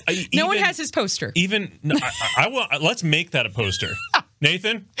 no one has his poster. I want. Let's make that a poster.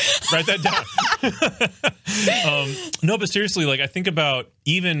 Nathan, write that down. No, but seriously, like, I think about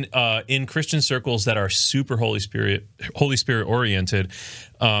even in Christian circles that are super Holy Spirit oriented,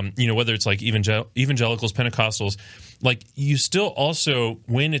 you know, whether it's like evangelicals, Pentecostals, like, you still also,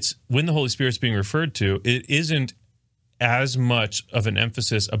 when the Holy Spirit's being referred to, it isn't as much of an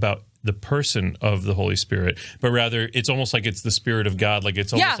emphasis about the person of the Holy Spirit, but rather it's almost like it's the Spirit of God. Like,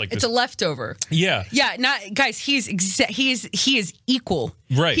 it's almost like it's a leftover. Yeah. Not guys. He is equal.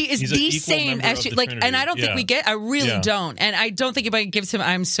 Right. He is the same as like, Trinity. And I don't think we get. I really don't. And I don't think anybody gives him.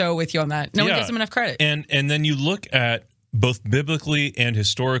 I'm so with you on that. No one gives him enough credit. And then you look at both biblically and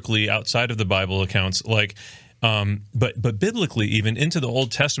historically outside of the Bible accounts, like, but biblically, even into the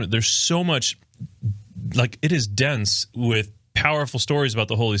Old Testament, there's so much. Like, it is dense with powerful stories about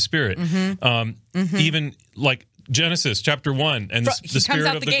the Holy Spirit. Even like Genesis chapter 1 and the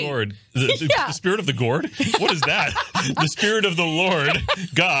Spirit of the Lord. The Spirit of the Lord? What is that? The Spirit of the Lord,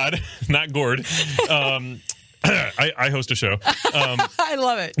 God, not Gord. I host a show. I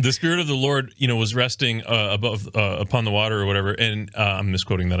love it. The Spirit of the Lord, you know, was resting upon the water or whatever, and I'm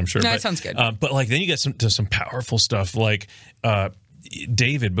misquoting that, I'm sure. No, it sounds good. But like, then you get some powerful stuff, like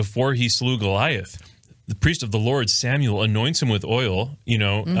David, before he slew Goliath, the priest of the Lord, Samuel, anoints him with oil, you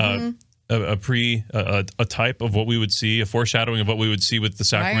know, a type of what we would see, a foreshadowing of what we would see with the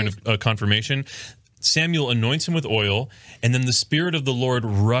sacrament of confirmation. Samuel anoints him with oil, and then the Spirit of the Lord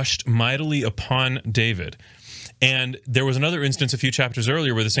rushed mightily upon David. And there was another instance a few chapters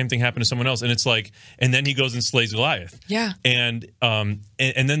earlier where the same thing happened to someone else, and it's like, and then he goes and slays Goliath. Yeah. And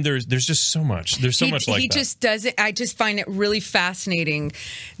then there's just so much. There's so much like that. He just does it. I just find it really fascinating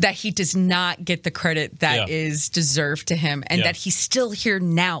that he does not get the credit that is deserved to him, and that he's still here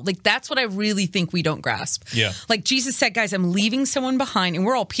now. Like, that's what I really think we don't grasp. Yeah. Like, Jesus said, guys, I'm leaving someone behind, and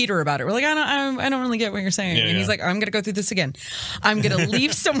we're all Peter about it. We're like, I don't really get what you're saying. And he's like, I'm going to go through this again. I'm going to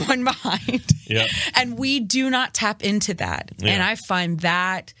leave someone behind. Yeah. And we do not tap into that. Yeah. And I find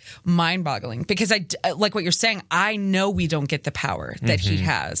that mind-boggling, because I like what you're saying. I know we don't get the power that he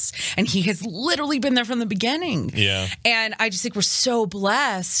has, and he has literally been there from the beginning. Yeah. And I just think we're so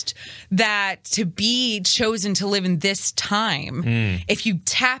blessed that to be chosen to live in this time, if you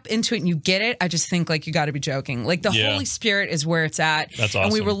tap into it and you get it, I just think, like, you got to be joking. Like, the Holy Spirit is where it's at. That's awesome.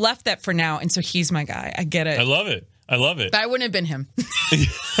 And we were left that for now, and so he's my guy. I get it. I love it. But I wouldn't have been him.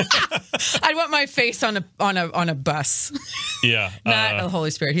 I'd want my face on a bus. Yeah. Not the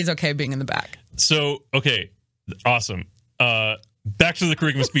Holy Spirit. He's okay being in the back. So, okay. Awesome. Back to the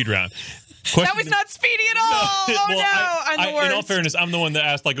curriculum speed round. That was not speedy at all. I'm the worst. In all fairness, I'm the one that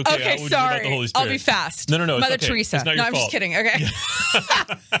asked, like, okay, how would you about the Holy Spirit? I'll be fast. No. Mother okay. Teresa. It's not your I'm fault. just kidding. Okay.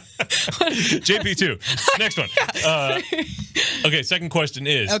 JP2. Next one. Okay, second question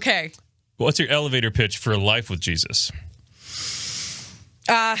is. Okay. What's your elevator pitch for life with Jesus?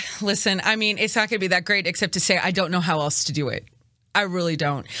 Listen, I mean, it's not going to be that great except to say I don't know how else to do it. I really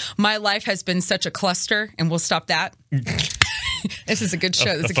don't. My life has been such a cluster, and we'll stop that. This is a good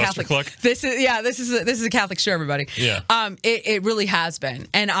show. This is a Catholic. This is a Catholic show, everybody. Yeah. It really has been,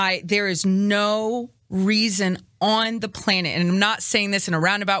 and there is no reason on the planet, and I'm not saying this in a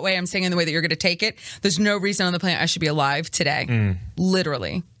roundabout way. I'm saying in the way that you're going to take it. There's no reason on the planet I should be alive today,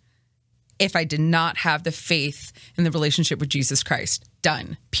 literally, if I did not have the faith in the relationship with Jesus Christ.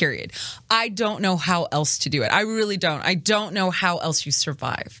 Done. Period. I don't know how else to do it. I really don't. I don't know how else you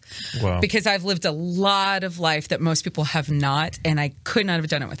survive. Wow. Because I've lived a lot of life that most people have not, and I could not have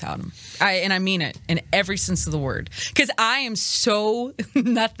done it without him. And I mean it in every sense of the word. Because I am so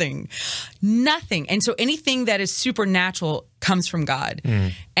nothing. And so anything that is supernatural comes from God.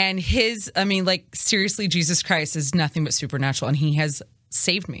 And seriously, Jesus Christ is nothing but supernatural, and he has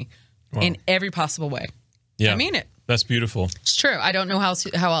saved me in every possible way. Yeah. I mean it. That's beautiful. It's true. I don't know how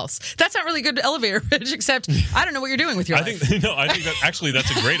else. That's not really good elevator pitch, except I don't know what you're doing with your life. I think that actually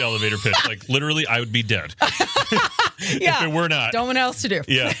that's a great elevator pitch. Like literally, I would be dead if it were not. Don't know what else to do.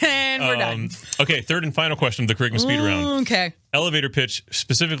 Yeah. And we're done. Okay, third and final question of the Charisma Speed Round. Okay. Elevator pitch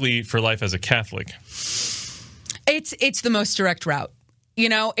specifically for life as a Catholic. It's the most direct route. You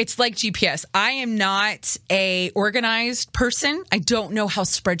know, it's like GPS. I am not a organized person. I don't know how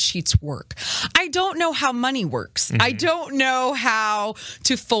spreadsheets work. I don't know how money works. I don't know how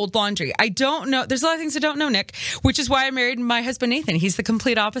to fold laundry. I don't know. There's a lot of things I don't know, Nick, which is why I married my husband, Nathan. He's the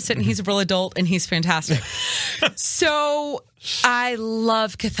complete opposite, and he's a real adult, and he's fantastic. So I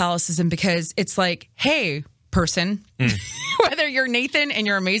love Catholicism because it's like, hey, person, whether you're Nathan and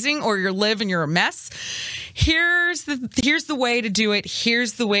you're amazing or you're Liv and you're a mess, here's the way to do it.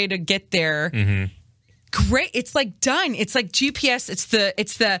 Here's the way to get there. Great. It's like done. It's like GPS. It's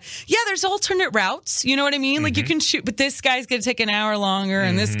the there's alternate routes. You know what I mean? Like you can shoot, but this guy's going to take an hour longer,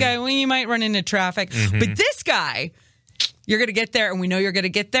 and this guy, well, you might run into traffic. But this guy, you're going to get there, and we know you're going to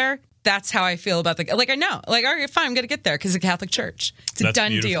get there. That's how I feel about I know. All right, fine, I'm going to get there because it's a Catholic church. It's a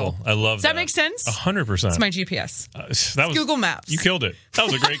done deal. I love that. Does that make sense? 100%. It's my GPS. That was Google Maps. You killed it. That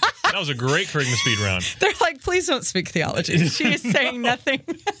was a great Charisma Speed Round. They're like, please don't speak theology. She is saying nothing.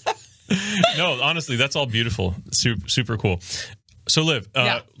 No, honestly, that's all beautiful. Super cool. So, Liv,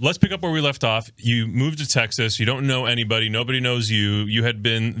 let's pick up where we left off. You moved to Texas. You don't know anybody. Nobody knows you. You had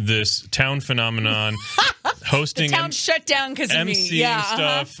been this town phenomenon, hosting the town shut down because of me.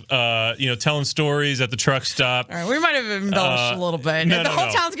 Stuff. Telling stories at the truck stop. All right, we might have embellished a little bit. The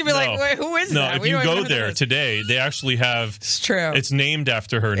whole town's gonna be like, wait, who is that? No, if you go there today, they actually have. It's true. It's named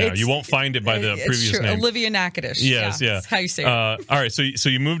after her now. You won't find it by the previous name. Olivia Nakadish. Yes, yeah. That's how you say it. All right, so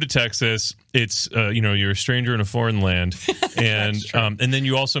you moved to Texas. It's you're a stranger in a foreign land, and then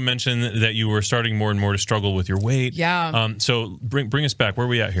you also mentioned that you were starting more and more to struggle with your weight. Yeah. So bring us back. Where are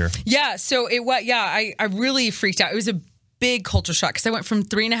we at here? Yeah. So I really freaked out. It was a big culture shock because I went from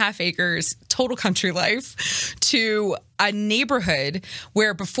 3.5 acres, total country life, to a neighborhood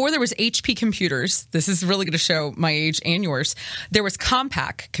where before there was HP computers. This is really going to show my age and yours. There was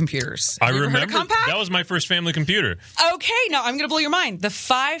Compaq computers. I remember Compaq? That was my first family computer. Okay, now I'm going to blow your mind. The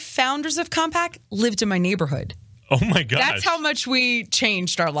 5 founders of Compaq lived in my neighborhood. Oh my gosh. That's how much we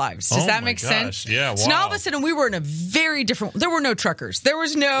changed our lives. Does that make sense? Yeah, wow. So now all of a sudden we were in a very different, there were no truckers. There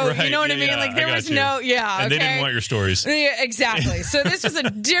was no, you know what I mean? Like there was no, And they didn't want your stories. Yeah, exactly. So this was a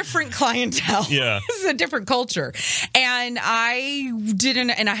different clientele. Yeah. This is a different culture. And I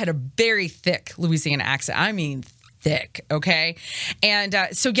had a very thick Louisiana accent. I mean, thick. Okay. And I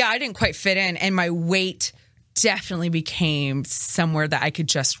didn't quite fit in, and my weight definitely became somewhere that I could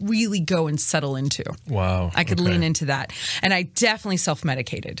just really go and settle into. Wow. I could lean into that. And I definitely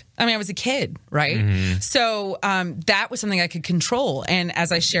self-medicated. I mean, I was a kid, right? So that was something I could control. And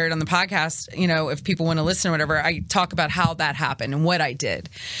as I shared on the podcast, if people want to listen or whatever, I talk about how that happened and what I did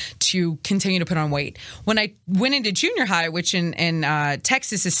to continue to put on weight. When I went into junior high, which in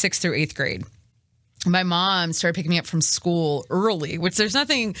Texas is 6th through 8th grade, my mom started picking me up from school early, which there's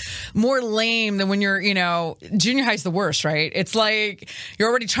nothing more lame than when you're, junior high is the worst, right? It's like you're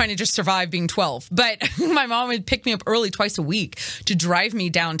already trying to just survive being 12. But my mom would pick me up early twice a week to drive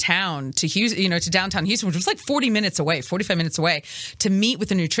me downtown to Houston, to downtown Houston, which was like 45 minutes away, to meet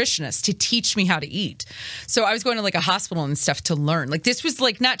with a nutritionist to teach me how to eat. So I was going to like a hospital and stuff to learn. Like this was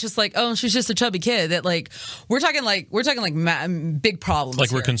like not just like, oh, she's just a chubby kid. That like we're talking big problems. Like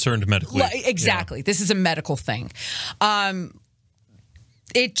we're concerned medically. Exactly. Yeah. This is a medical thing.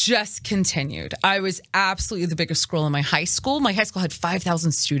 It just continued. I was absolutely the biggest girl in my high school. My high school had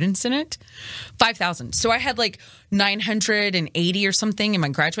 5,000 students in it. 5,000. So I had like 980 or something in my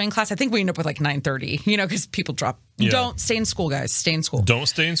graduating class. I think we ended up with like 930, because people drop Don't stay in school, guys. Stay in school. Don't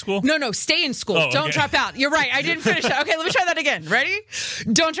stay in school? No, stay in school. Don't drop out. You're right. I didn't finish that. Okay, let me try that again. Ready?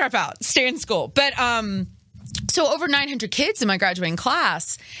 Don't drop out. Stay in school. But so over 900 kids in my graduating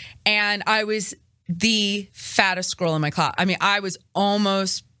class, and I was the fattest girl in my class. I mean, I was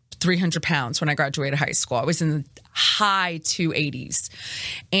almost 300 pounds when I graduated high school. I was in the high 280s.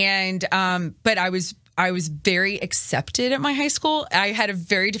 And but I was very accepted at my high school. I had a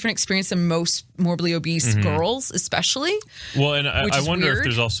very different experience than most morbidly obese girls, especially. Well, and I wonder if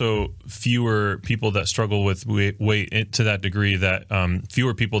there's also fewer people that struggle with weight to that degree, that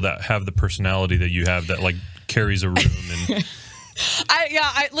fewer people that have the personality that you have that like carries a room and...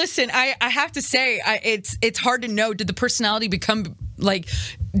 Listen, I have to say, it's hard to know. Did the personality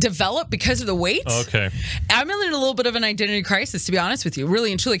develop because of the weight? Okay. I'm in a little bit of an identity crisis, to be honest with you,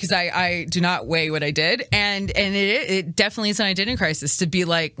 really and truly, because I do not weigh what I did. And it definitely is an identity crisis to be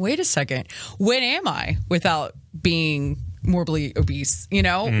like, wait a second, when am I without being morbidly obese? You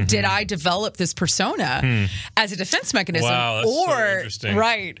know, did I develop this persona as a defense mechanism? Wow, that's so interesting.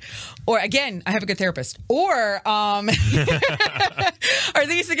 Right. Or again, I have a good therapist. Or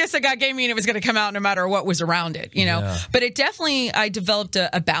these the gifts that God gave me, and it was going to come out no matter what was around it, you know? Yeah. But it definitely, I developed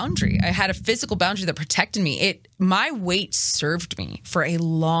a boundary. I had a physical boundary that protected me. My weight served me for a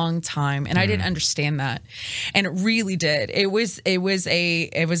long time, and I didn't understand that. And it really did. It was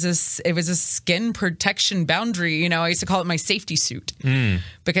a skin protection boundary. You know, I used to call it my safety suit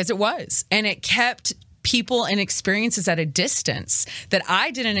because it was, and it kept people and experiences at a distance that I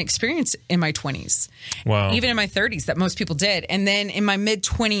didn't experience in my 20s. Wow. Even in my 30s that most people did. And then in my mid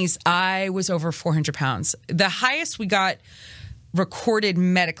 20s, I was over 400 pounds. The highest we got recorded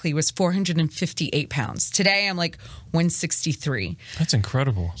medically was 458 pounds. Today I'm like 163. That's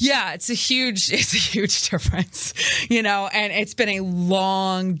incredible. Yeah, it's a huge difference, you know, and it's been a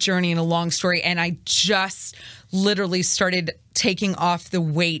long journey and a long story. And I just literally started taking off the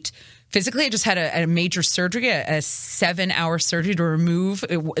weight physically. I just had a major surgery, a 7-hour surgery to remove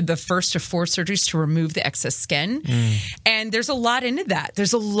the first of 4 surgeries to remove the excess skin. And there's a lot into that.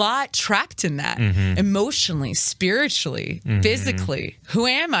 There's a lot trapped in that emotionally, spiritually, physically. Who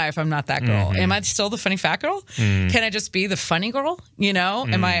am I if I'm not that girl? Am I still the funny fat girl? Can I just be the funny girl? You know,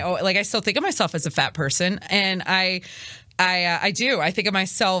 am I like, I still think of myself as a fat person, and I do. I think of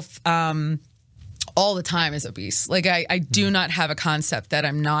myself all the time as obese. Like I do not have a concept that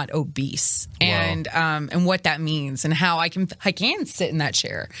I'm not obese. Wow. And what that means and how I can sit in that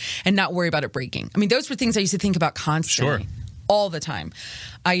chair and not worry about it breaking. I mean, those were things I used to think about constantly. Sure. All the time.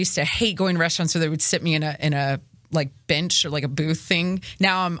 I used to hate going to restaurants where they would sit me in a like bench or like a booth thing.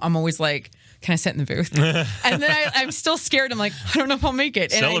 Now I'm always like, can I sit in the booth? And then I'm still scared. I'm like, I don't know if I'll make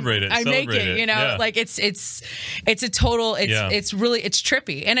it. And I make it, you know, yeah. Like it's a total, it's really, it's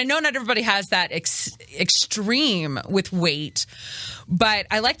trippy. And I know not everybody has that extreme with weight, but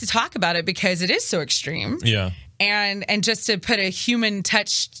I like to talk about it because it is so extreme. Yeah. And just to put a human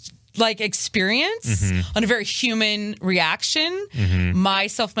touch like experience on a very human reaction, my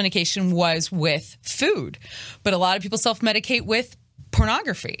self-medication was with food. But a lot of people self-medicate with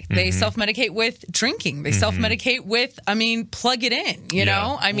pornography. They self-medicate with drinking. They self-medicate with, plug it in, you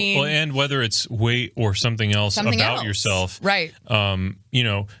know? Well, and whether it's weight or something else about yourself. Right. You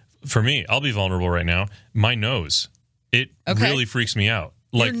know, for me, I'll be vulnerable right now. My nose, it really freaks me out.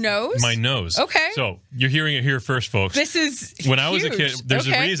 Like your nose? My nose. Okay. So you're hearing it here first, folks. This is when I was a kid. There's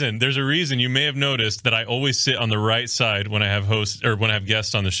a reason you may have noticed that I always sit on the right side when I have hosts or when I have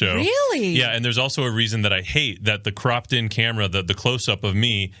guests on the show. Really? Yeah. And there's also a reason that I hate that the cropped in camera, the close up of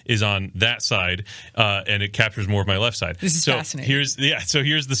me is on that side, and it captures more of my left side. This is fascinating. So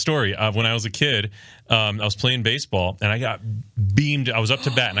here's the story. When I was a kid, I was playing baseball and I got beamed. I was up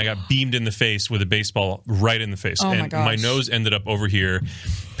to bat and I got beamed in the face with a baseball right in the face. Oh and my gosh. My nose ended up over here.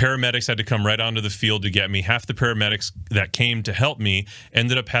 Paramedics had to come right onto the field to get me. Half the paramedics that came to help me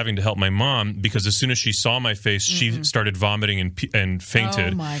ended up having to help my mom because as soon as she saw my face, she started vomiting and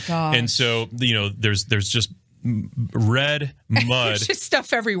fainted. Oh my gosh. And so, you know, there's just red mud. There's just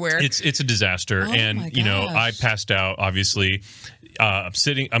stuff everywhere. It's a disaster. Oh and, you know, I passed out, obviously.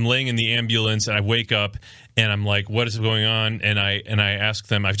 I'm laying in the ambulance and I wake up and I'm like, what is going on? And I ask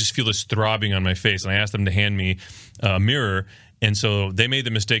them, I just feel this throbbing on my face. And I asked them to hand me a mirror. And so they made the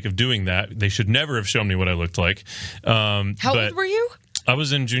mistake of doing that. They should never have shown me what I looked like. How old were you? I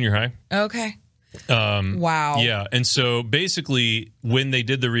was in junior high. Okay. Wow. Yeah. And so basically when they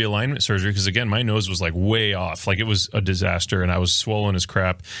did the realignment surgery, because again, my nose was like way off, like it was a disaster and I was swollen as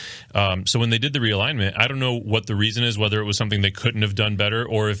crap. So when they did the realignment, I don't know what the reason is, whether it was something they couldn't have done better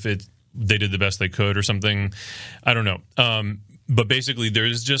or if they did the best they could or something. I don't know. But basically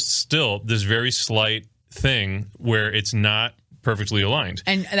there's just still this very slight thing where it's not perfectly aligned.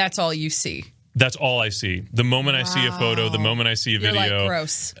 And that's all you see. That's all I see. The moment I see a photo, the moment I see a video. You're like,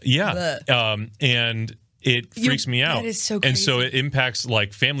 gross. Yeah. And it freaks me out. That is so crazy. And so it impacts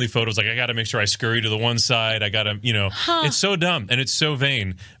like family photos. Like I got to make sure I scurry to the one side. I got to, it's so dumb and it's so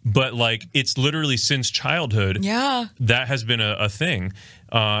vain. But like it's literally since childhood. Yeah. That has been a thing.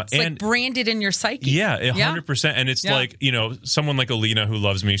 It's like branded in your psyche. Yeah, 100%. And it's like, someone like Alina who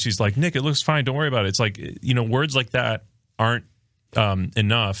loves me, she's like, Nick, it looks fine. Don't worry about it. It's like, words like that aren't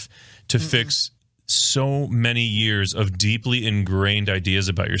enough to fix so many years of deeply ingrained ideas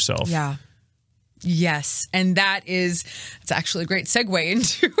about yourself. Yeah. Yes. And it's actually a great segue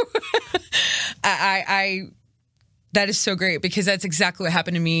into, that is so great because that's exactly what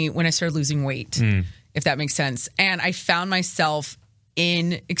happened to me when I started losing weight, if that makes sense. And I found myself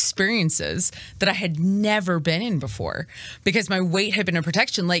in experiences that I had never been in before because my weight had been a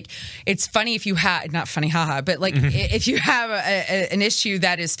protection. Like it's funny if you have, not funny, haha, but like if you have an issue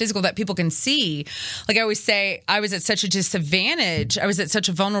that is physical that people can see, like I always say, I was at such a disadvantage. I was at such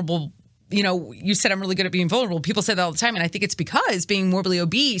a vulnerable, you said I'm really good at being vulnerable. People say that all the time. And I think it's because being morbidly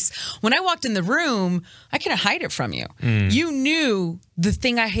obese, when I walked in the room, I couldn't hide it from you. You knew the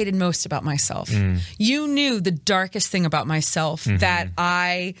thing I hated most about myself. You knew the darkest thing about myself that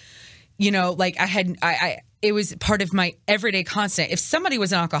it was part of my everyday constant. If somebody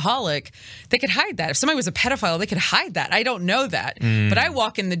was an alcoholic, they could hide that. If somebody was a pedophile, they could hide that. I don't know that. But I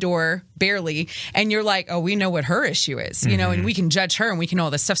walk in the door barely and you're like, oh, we know what her issue is, and we can judge her and we can know all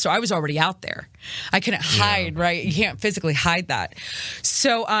this stuff. So I was already out there. I couldn't hide, right? You can't physically hide that.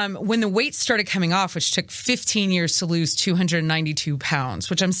 So when the weight started coming off, which took 15 years to lose 292 pounds,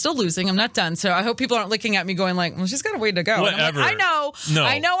 which I'm still losing. I'm not done. So I hope people aren't looking at me going like, well, she's got a way to go. Whatever. Like, I know. No,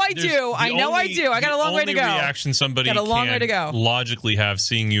 I know I do. I know I do. I got a long way to go. Reaction somebody got a long way to go. Logically have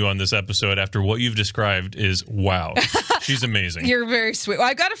seeing you on this episode after what you've described is wow. She's amazing. You're very sweet. Well,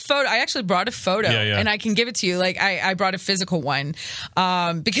 I got a photo. I actually brought a photo and I can give it to you. Like I brought a physical one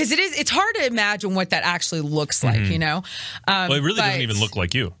because it's hard to imagine what that actually looks like, well, it really doesn't even look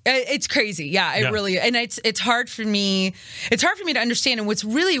like you. It's crazy. Yeah, it really, and it's hard for me. It's hard for me to understand. And what's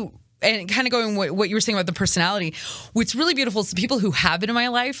really, and kind of going what you were saying about the personality, what's really beautiful is the people who have been in my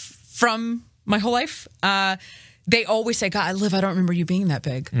life from my whole life, they always say, God, I don't remember you being that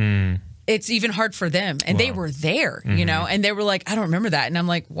big. It's even hard for them. And they were there, and they were like, I don't remember that. And I'm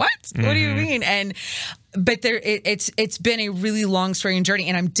like, what? What do you mean? But it's been a really long story and journey.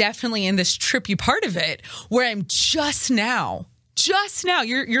 And I'm definitely in this trippy part of it where I'm just now,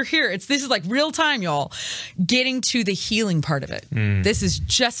 you're here. This is like real time, y'all, getting to the healing part of it. This is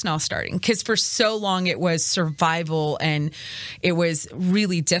just now starting because for so long it was survival and it was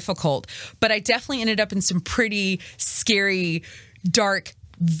really difficult. But I definitely ended up in some pretty scary, dark,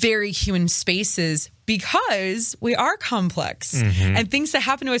 very human spaces because we are complex and things that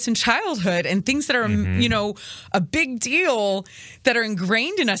happen to us in childhood and things that are, a big deal that are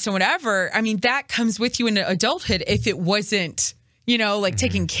ingrained in us and whatever. I mean, that comes with you in adulthood if it wasn't,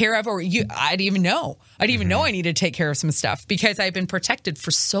 taken care of, or I didn't even know. I didn't even know I needed to take care of some stuff because I've been protected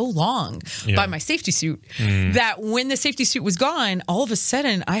for so long by my safety suit that when the safety suit was gone, all of a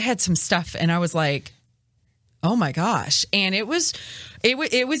sudden I had some stuff and I was like, oh my gosh. And it was a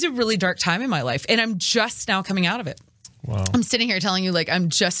really dark time in my life and I'm just now coming out of it. Wow. I'm sitting here telling you, like, I'm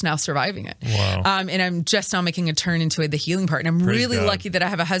just now surviving it. Wow. And I'm just now making a turn into the healing part. And I'm really lucky that I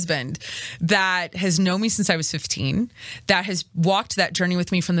have a husband that has known me since I was 15, that has walked that journey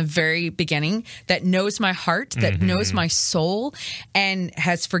with me from the very beginning, that knows my heart, that knows my soul, and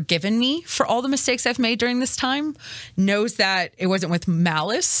has forgiven me for all the mistakes I've made during this time, knows that it wasn't with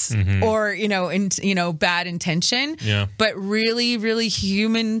malice or, bad intention, but really, really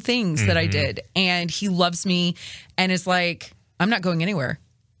human things that I did. And he loves me and is like, I'm not going anywhere.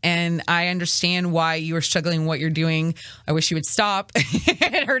 And I understand why you are struggling, what you're doing. I wish you would stop.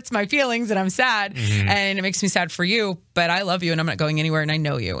 It hurts my feelings and I'm sad and it makes me sad for you, but I love you and I'm not going anywhere and I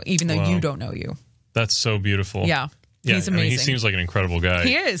know you, even though you don't know you. That's so beautiful. Yeah. Yeah, he's amazing. I mean, he seems like an incredible guy.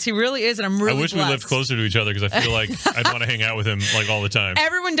 He is. He really is, and I'm really I wish blessed. we lived closer to each other because I feel like I'd want to hang out with him like all the time.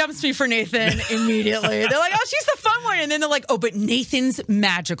 Everyone dumps me for Nathan immediately. They're like, "Oh, she's the fun one," and then they're like, "Oh, but Nathan's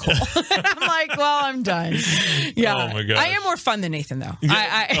magical." And I'm like, "Well, I'm done." Yeah, oh my God, I am more fun than Nathan, though.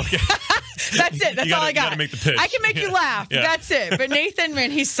 Okay. That's it. That's all I got. You gotta make the pitch. I can make you laugh. Yeah. That's it. But Nathan, man,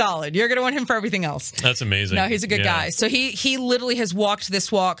 he's solid. You're gonna want him for everything else. That's amazing. No, he's a good guy. So he literally has walked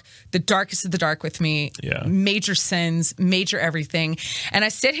this walk, the darkest of the dark, with me. Yeah. Major sins, major everything. And I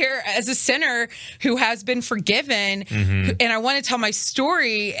sit here as a sinner who has been forgiven, and I want to tell my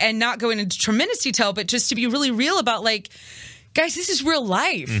story and not go into tremendous detail, but just to be really real about, like, guys, this is real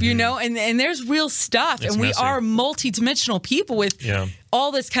life, you know, and there's real stuff. It's and we messy. are multidimensional people with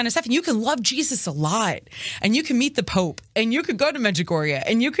all this kind of stuff. And you can love Jesus a lot, and you can meet the Pope, and you could go to Medjugorje,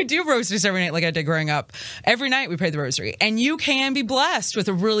 and you could do rosaries every night like I did growing up. Every night we prayed the rosary. And you can be blessed with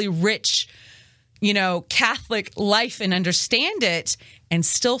a really rich, you know, Catholic life and understand it and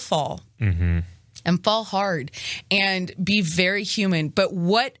still fall. And fall hard and be very human. But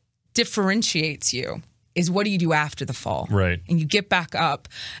what differentiates you is what do you do after the fall? Right. And you get back up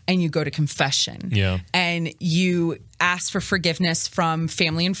and you go to confession. Yeah. And you ask for forgiveness from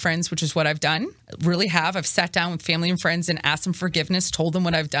family and friends, which is what I've done. Really have. I've sat down with family and friends and asked them forgiveness, told them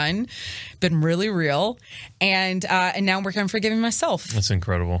what I've done, been really real. And now I'm working on forgiving myself. That's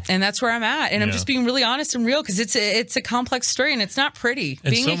incredible. And that's where I'm at. And I'm just being really honest and real because it's a complex story and it's not pretty.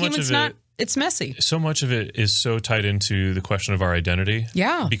 And being so a human's not. It's messy. So much of it is so tied into the question of our identity.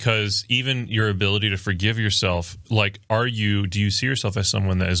 Yeah. Because even your ability to forgive yourself, like, do you see yourself as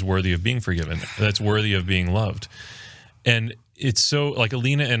someone that is worthy of being forgiven, that's worthy of being loved? And it's so, like,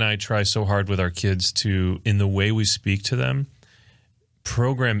 Alina and I try so hard with our kids to, in the way we speak to them,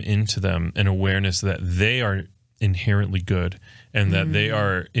 program into them an awareness that they are inherently good and that they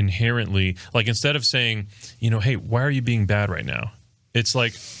are inherently, like, instead of saying, you know, hey, why are you being bad right now? It's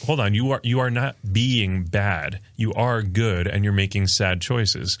like, hold on, you are not being bad. You are good, and you're making sad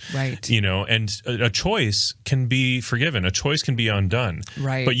choices. Right. You know, and a choice can be forgiven. A choice can be undone.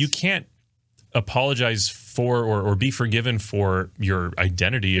 Right. But you can't apologize for or be forgiven for your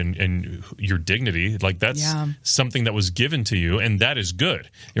identity and your dignity. Like, that's something that was given to you, and that is good.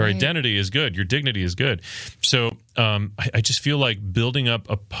 Your identity is good. Your dignity is good. So I just feel like building up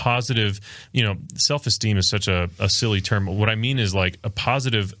a positive, you know, self-esteem is such a silly term. What I mean is like a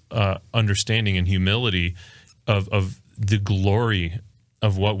positive understanding and humility of the glory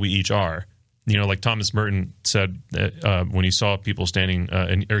of what we each are. You know, like Thomas Merton said that when he saw people standing,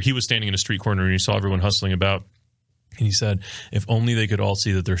 or he was standing in a street corner and he saw everyone hustling about, and he said, if only they could all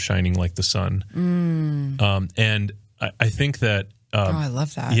see that they're shining like the sun. And I think that... I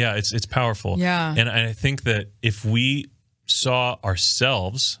love that. Yeah, it's powerful. Yeah. And I think that if we saw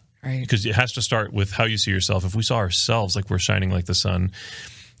ourselves, because it has to start with how you see yourself, if we saw ourselves like we're shining like the sun,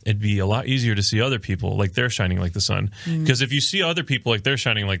 it'd be a lot easier to see other people like they're shining like the sun. Because if you see other people like they're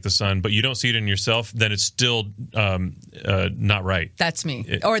shining like the sun, but you don't see it in yourself, then it's still not right. That's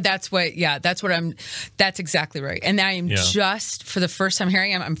me. That's exactly right. And I am just, for the first time, here I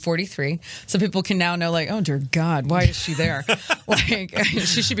am, I'm 43. So people can now know, like, oh, dear God, why is she there? Like,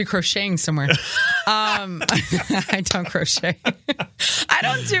 she should be crocheting somewhere. I don't crochet. I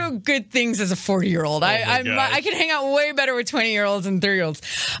don't do good things as a 40-year-old. I can hang out way better with 20-year-olds and 30-year-olds.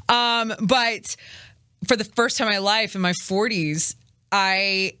 But for the first time in my life, in my 40s,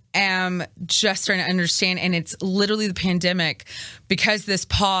 I am just starting to understand, and it's literally the pandemic, because this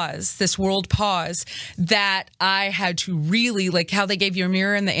world pause, that I had to really, like how they gave you a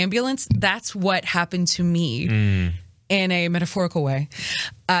mirror in the ambulance, that's what happened to me. In a metaphorical way,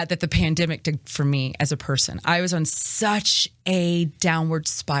 that the pandemic did for me as a person. I was on such a downward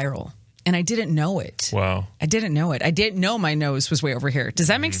spiral, and I didn't know it. Wow. I didn't know it. I didn't know my nose was way over here. Does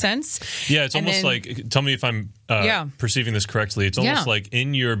that make sense? Yeah, it's almost like, tell me if I'm perceiving this correctly. It's almost like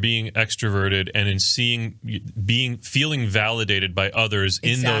in your being extroverted and in feeling validated by others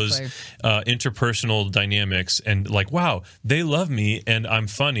in those interpersonal dynamics, and like, wow, they love me and I'm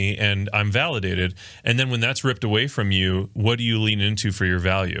funny and I'm validated. And then when that's ripped away from you, what do you lean into for your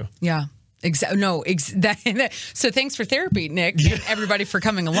value? Yeah. So thanks for therapy, Nick, and everybody for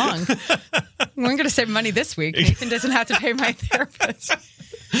coming along. We're going to save money this week. Nathan doesn't have to pay my therapist.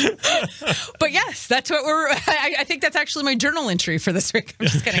 But yes, that's what I think that's actually my journal entry for this week. I'm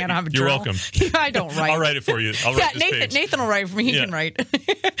just kidding. I don't have a journal. You're welcome. I don't write. I'll write it for you. I'll write this page. Nathan will write for me. He can write.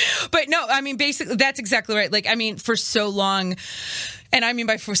 But no, I mean, basically, that's exactly right. Like, I mean, for so long... And I mean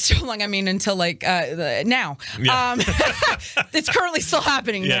by for so long, I mean until like now. Yeah. It's currently still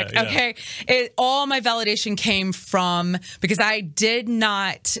happening, Nick. Yeah. Okay, all my validation came from, because I did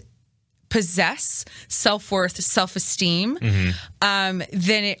not possess self-worth, self-esteem. Then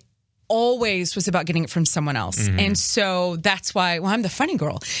it always was about getting it from someone else. And so that's why, well, I'm the funny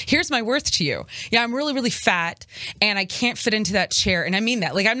girl. Here's my worth to you. Yeah, I'm really, really fat and I can't fit into that chair. And I mean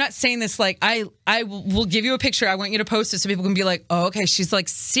that. Like, I'm not saying this like, I will give you a picture. I want you to post it so people can be like, oh, okay, she's like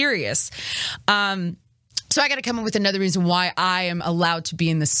serious. So I got to come up with another reason why I am allowed to be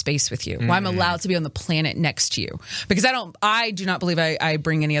in this space with you, why I'm allowed to be on the planet next to you, because I do not believe I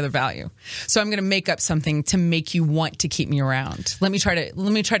bring any other value. So I'm going to make up something to make you want to keep me around. Let me try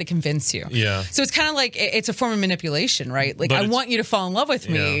to convince you. Yeah. So it's kind of like it's a form of manipulation, right? Like I want you to fall in love with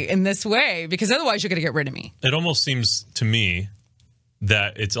me in this way, because otherwise you're going to get rid of me. It almost seems to me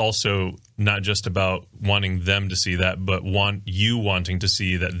that it's also not just about wanting them to see that, but wanting to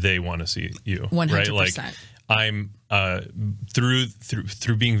see that they want to see you. 100%. Right? Like I'm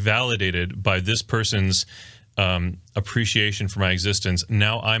through being validated by this person's appreciation for my existence.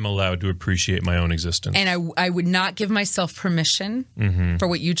 Now I'm allowed to appreciate my own existence. And I would not give myself permission for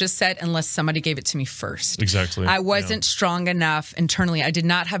what you just said unless somebody gave it to me first. Exactly. I wasn't strong enough internally. I did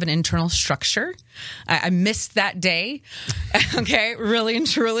not have an internal structure. I missed that day. Okay, really and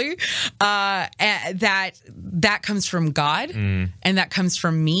truly. That comes from God and that comes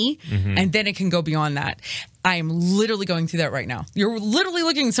from me. And then it can go beyond that. I am literally going through that right now. You're literally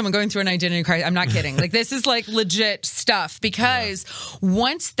looking at someone going through an identity crisis. I'm not kidding. Like, this is like legit stuff, because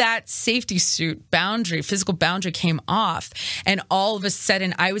once that safety suit boundary, physical boundary came off, and all of a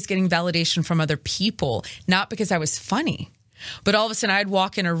sudden I was getting validation from other people, not because I was funny, but all of a sudden I'd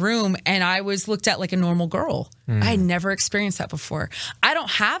walk in a room and I was looked at like a normal girl. I had never experienced that before. I don't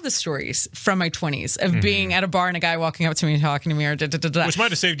have the stories from my 20s of being at a bar and a guy walking up to me and talking to me, or which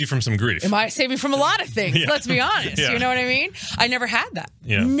might have saved you from some grief. It might have saved me from a lot of things. Let's be honest. You know what I mean? I never had that.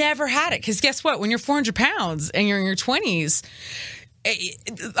 Never had it. Because guess what? When you're 400 pounds and you're in your 20s,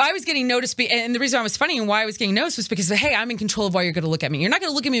 I was getting noticed, and the reason I was funny and why I was getting noticed was because, hey, I'm in control of why you're going to look at me. You're not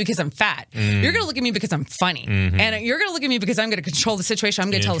going to look at me because I'm fat. You're going to look at me because I'm funny. And you're going to look at me because I'm going to control the situation. I'm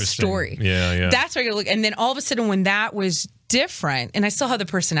going to tell a story. That's why you're going to look. And then all of a sudden, when that was different, and I still have the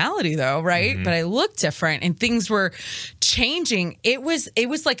personality though, right? But I looked different and things were changing. It was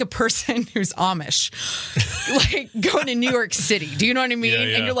like a person who's Amish, like going to New York City. Do you know what I mean?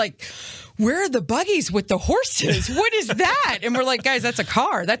 And you're like, where are the buggies with the horses? What is that? And we're like, guys, that's a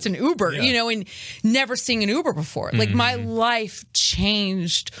car. That's an Uber, you know, and never seeing an Uber before. Like, my life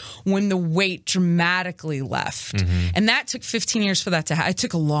changed when the weight dramatically left. And that took 15 years for that to happen. It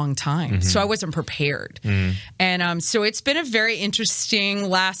took a long time. So I wasn't prepared. And so it's been a very interesting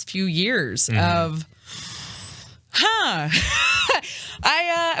last few years of, I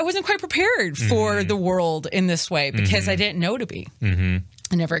wasn't quite prepared for the world in this way, because I didn't know to be.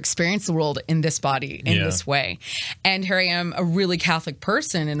 I never experienced the world in this body, in this way. And here I am, a really Catholic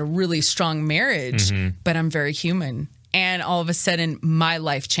person in a really strong marriage, but I'm very human. And all of a sudden, my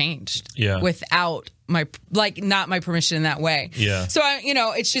life changed without my, like, not my permission in that way. So, you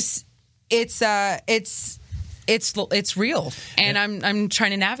know, it's just, it's real. And I'm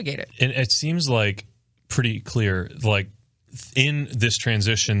trying to navigate it. And it seems like pretty clear, like, in this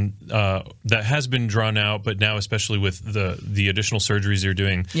transition that has been drawn out, but now especially with the additional surgeries you're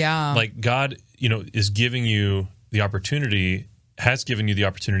doing, like, God, you know, is giving you the opportunity, has given you the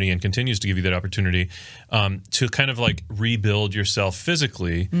opportunity, and continues to give you that opportunity to kind of like rebuild yourself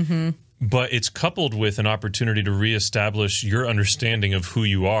physically. But it's coupled with an opportunity to reestablish your understanding of who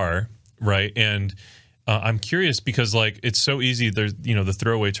you are, right? And I'm curious because, like, it's so easy. There's, you know, the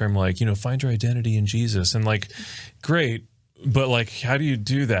throwaway term, like, you know, find your identity in Jesus, and like, great. But, like, how do you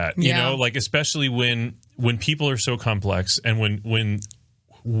do that? You know, like, especially when people are so complex, and when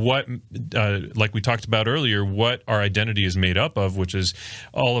what, like we talked about earlier, what our identity is made up of, which is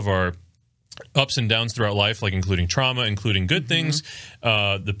all of our ups and downs throughout life, like including trauma, including good things,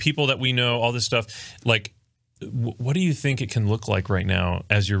 the people that we know, all this stuff. Like, what do you think it can look like right now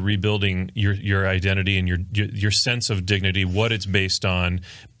as you're rebuilding your identity and your sense of dignity, what it's based on,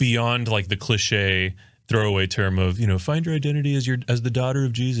 beyond like the cliche throwaway term of, you know, find your identity as the daughter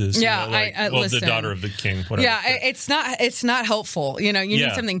of Jesus. Yeah, you know, like, listen, the daughter of the king. Whatever. Yeah, it's not helpful. You know, you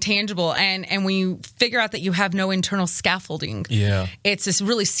need something tangible, and when you figure out that you have no internal scaffolding, it's this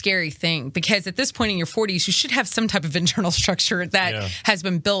really scary thing, because at this point in your 40s, you should have some type of internal structure that has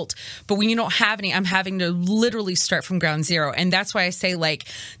been built. But when you don't have any, I'm having to literally start from ground zero, and that's why I say, like,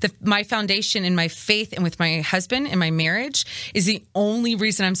 my foundation in my faith and with my husband and my marriage is the only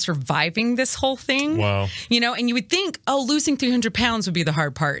reason I'm surviving this whole thing. Wow. You know, and you would think, losing 300 pounds would be the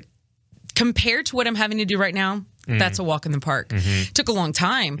hard part. Compared to what I'm having to do right now, that's a walk in the park. It took a long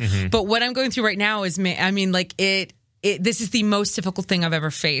time. But what I'm going through right now is, I mean, like, this is the most difficult thing I've ever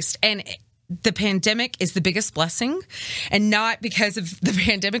faced. And the pandemic is the biggest blessing, and not because of the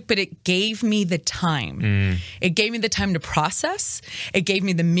pandemic, but it gave me the time. It gave me the time to process. It gave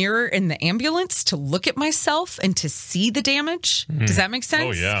me the mirror in the ambulance to look at myself and to see the damage. Does that make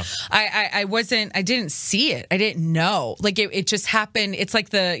sense? Oh, yeah. I didn't see it. I didn't know. Like it just happened. It's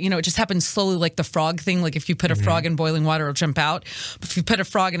like it just happened slowly, like the frog thing. Like if you put a frog in boiling water, it'll jump out. But if you put a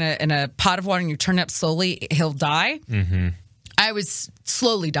frog in a pot of water and you turn it up slowly, he'll die. I was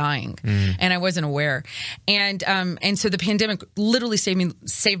slowly dying, and I wasn't aware. And so the pandemic literally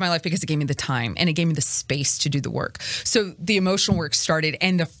saved my life because it gave me the time and it gave me the space to do the work. So the emotional work started,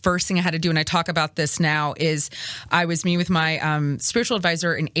 and the first thing I had to do, and I talk about this now, is I was meeting with my spiritual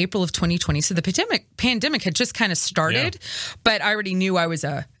advisor in April of 2020. So the pandemic had just kind of started, but I already knew I was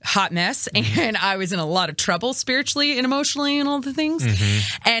a hot mess and I was in a lot of trouble spiritually and emotionally and all the things.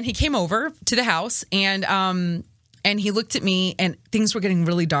 And he came over to the house, and he looked at me, and things were getting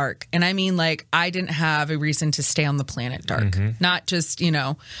really dark. And I mean, like, I didn't have a reason to stay on the planet dark, not just,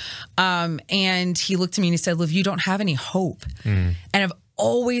 and he looked at me and he said, Liv, you don't have any hope. And I've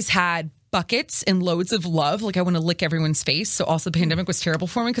always had buckets and loads of love. Like, I want to lick everyone's face. So also the pandemic was terrible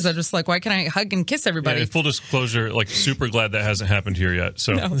for me because I was just like, why can't I hug and kiss everybody? Yeah, full disclosure, like, super glad that hasn't happened here yet.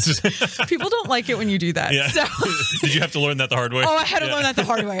 So no. People don't like it when you do that. Yeah. So. Did you have to learn that the hard way? Oh, I had to learn that the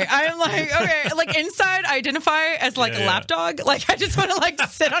hard way. I'm like, okay, like inside I identify as like a lap dog. Like I just want to like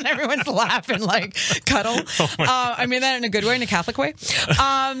sit on everyone's lap and like cuddle. I mean that in a good way, in a Catholic way.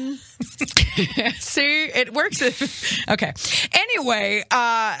 See, it works. Okay. Anyway,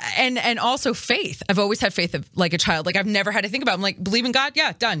 and also faith. I've always had faith of like a child. Like I've never had to think about it. I'm like, believe in God?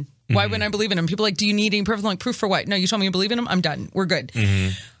 Yeah, done. Why wouldn't I believe in him? People are like, do you need any proof? I'm like, proof for what? No, you told me you believe in him? I'm done. We're good.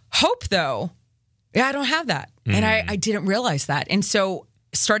 Hope though, yeah, I don't have that. And I didn't realize that. And so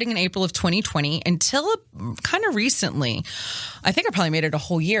starting in April of 2020 until kind of recently, I think I probably made it a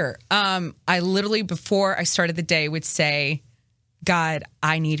whole year. I literally, before I started the day, would say, God,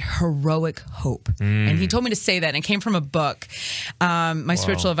 I need heroic hope. And he told me to say that. And it came from a book, my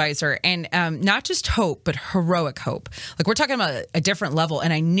spiritual advisor. And not just hope, but heroic hope. Like we're talking about a different level.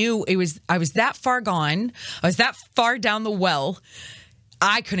 And I knew I was that far gone. I was that far down the well.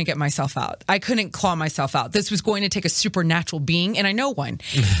 I couldn't get myself out. I couldn't claw myself out. This was going to take a supernatural being, and I know one.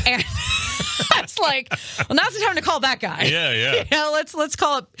 And it's like, well, now's the time to call that guy. Yeah. Let's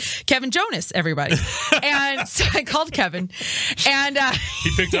call it Kevin Jonas, everybody. And so I called Kevin, and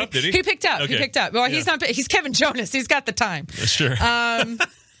he picked up. Did he? He picked up. Okay. He picked up. Well, he's not. He's Kevin Jonas. He's got the time. Sure.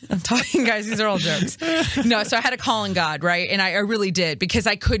 I'm talking, guys. These are all jokes. No, so I had to call on God, right? And I really did because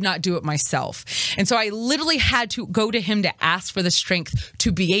I could not do it myself. And so I literally had to go to him to ask for the strength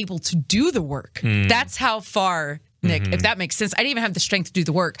to be able to do the work. That's how far, Nick, if that makes sense. I didn't even have the strength to do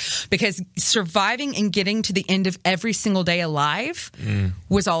the work because surviving and getting to the end of every single day alive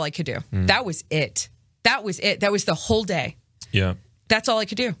was all I could do. That was it. That was it. That was the whole day. Yeah. That's all I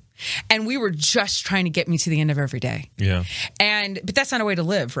could do. And we were just trying to get me to the end of every day. Yeah. But that's not a way to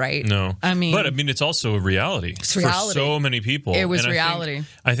live, right? No. But it's also a reality. It's reality. For so many people. It was reality.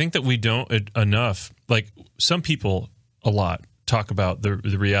 I think that we don't enough, like some people a lot talk about the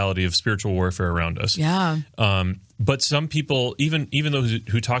reality of spiritual warfare around us. Yeah. But some people, even those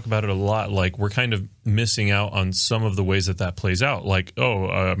who talk about it a lot, like we're kind of missing out on some of the ways that plays out. Like,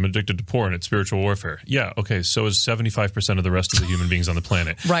 I'm addicted to porn. It's spiritual warfare. Yeah, okay. So is 75% of the rest of the human beings on the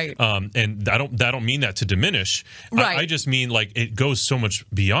planet. Right. And I don't mean that to diminish. Right. I just mean like it goes so much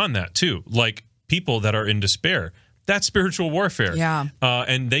beyond that too. Like people that are in despair. That's spiritual warfare. Yeah.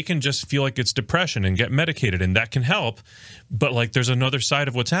 And they can just feel like it's depression and get medicated, and that can help. But like, there's another side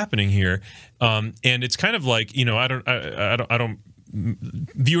of what's happening here, and it's kind of like, I don't.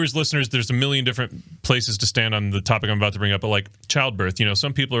 Viewers, listeners, there's a million different places to stand on the topic I'm about to bring up, but like childbirth,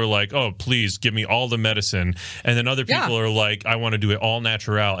 some people are like, oh, please give me all the medicine. And then other people are like, I want to do it all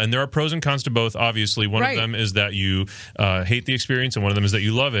natural. And there are pros and cons to both, obviously. One of them is that you hate the experience, and one of them is that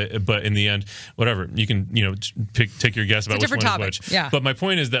you love it. But in the end, whatever, you can, take your guess about which one is which. Yeah. But my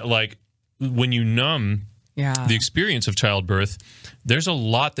point is that like when you numb the experience of childbirth, there's a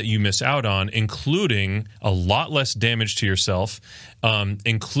lot that you miss out on, including a lot less damage to yourself,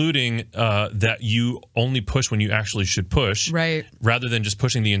 including that you only push when you actually should push, right? Rather than just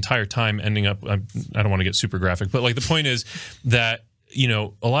pushing the entire time, ending up, I don't want to get super graphic, but like the point is that,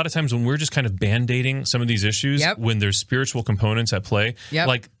 a lot of times when we're just kind of band-aiding some of these issues, when there's spiritual components at play,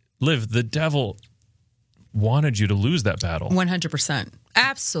 like, Liv, the devil wanted you to lose that battle. 100%.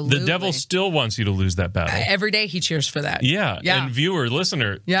 Absolutely. The devil still wants you to lose that battle. Every day he cheers for that. Yeah. And viewer,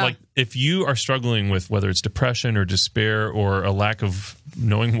 listener, like if you are struggling with whether it's depression or despair or a lack of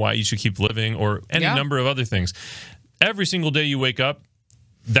knowing why you should keep living or any number of other things, every single day you wake up,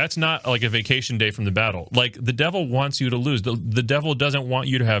 that's not like a vacation day from the battle. Like, the devil wants you to lose. The devil doesn't want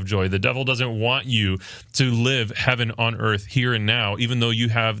you to have joy. The devil doesn't want you to live heaven on earth here and now, even though you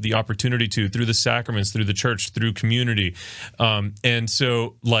have the opportunity to, through the sacraments, through the church, through community. And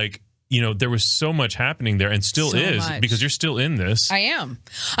so, like, there was so much happening there, and still is, because you're still in this. I am.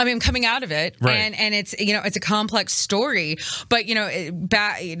 I mean, I'm coming out of it, right. and it's it's a complex story. But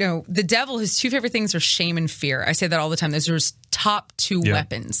the devil, his two favorite things are shame and fear. I say that all the time. Those are his top two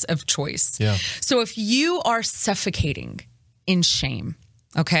weapons of choice. Yeah. So if you are suffocating in shame,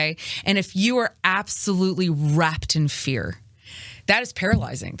 okay, and if you are absolutely wrapped in fear, that is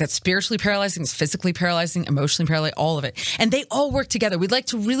paralyzing. That's spiritually paralyzing. It's physically paralyzing, emotionally paralyzing, all of it. And they all work together. We'd like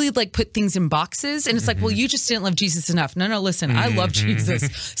to really put things in boxes. And it's like, well, you just didn't love Jesus enough. No, listen, I love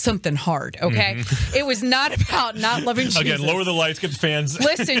Jesus something hard, okay? It was not about not loving Jesus. Again, lower the lights, get the fans.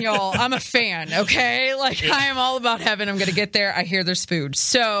 Listen, y'all, I'm a fan, okay? Like, I am all about heaven. I'm going to get there. I hear there's food.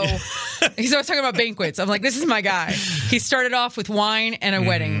 So I was talking about banquets. I'm like, this is my guy. He started off with wine and a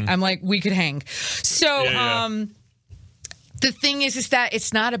wedding. I'm like, we could hang. So, the thing is that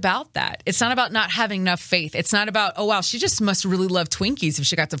it's not about that. It's not about not having enough faith. It's not about, oh, wow, she just must really love Twinkies if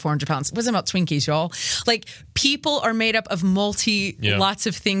she got to 400 pounds. It wasn't about Twinkies, y'all. Like, people are made up of lots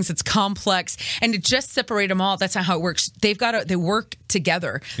of things. It's complex. And to just separate them all, that's not how it works. They work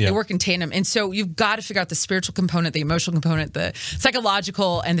together. Yeah. They work in tandem. And so you've got to figure out the spiritual component, the emotional component, the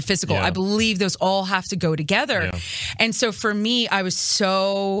psychological, and the physical. Yeah. I believe those all have to go together. Yeah. And so for me, I was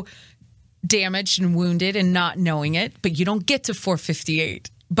so damaged and wounded and not knowing it, but you don't get to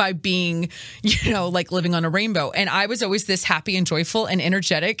 458 by being, living on a rainbow. And I was always this happy and joyful and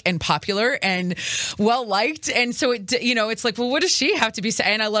energetic and popular and well-liked. And so it's like, well, what does she have to be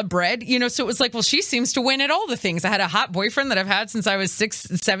saying? And I love bread, so it was like, well, she seems to win at all the things. I had a hot boyfriend that I've had since I was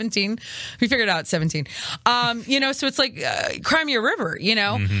 17. We figured it out at 17. So it's like, cry me a river,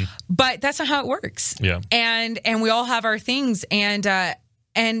 but that's not how it works. Yeah. And we all have our things. And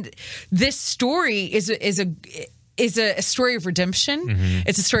this story is a story of redemption. Mm-hmm.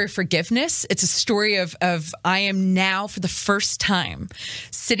 It's a story of forgiveness. It's a story of I am now, for the first time,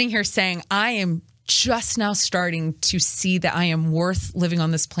 sitting here saying, I am just now starting to see that I am worth living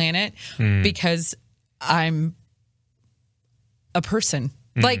on this planet because I'm a person.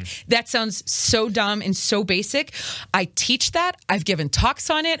 Mm-hmm. Like, that sounds so dumb and so basic. I teach that. I've given talks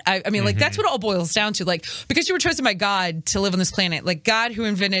on it. I mean, that's what it all boils down to. Like, because you were chosen by God to live on this planet, like God who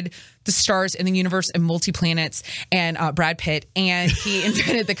invented the stars and the universe and multi-planets and Brad Pitt, and he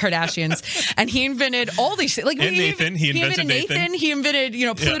invented the Kardashians, and he invented all these things. Like, and Nathan, he invented Nathan. He invented,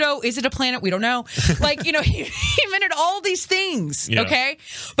 Pluto. Yeah. Is it a planet? We don't know. Like, he invented all these things. Yeah. Okay.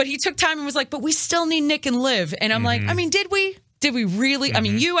 But he took time and was like, but we still need Nick and Liv. And I'm like, I mean, did we? Did we really? Mm-hmm. I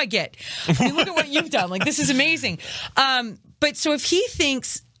mean, I get. I mean, look at what you've done. Like, this is amazing. But so if he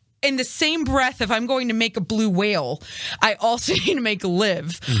thinks in the same breath, if I'm going to make a blue whale, I also need to make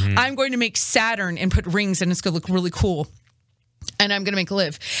Liv. Mm-hmm. I'm going to make Saturn and put rings, and it's going to look really cool. And I'm going to make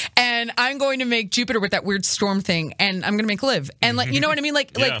Liv. And I'm going to make Jupiter with that weird storm thing, and I'm going to make Liv. And like, you know what I mean?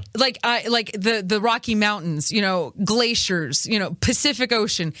 Like the Rocky Mountains, glaciers, Pacific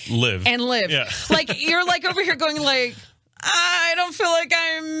Ocean. Liv. Yeah. Like, you're like over here going like, I don't feel like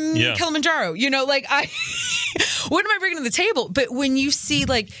I'm Kilimanjaro. What am I bringing to the table? But when you see,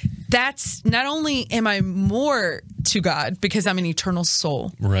 like, that's not only am I more to God because I'm an eternal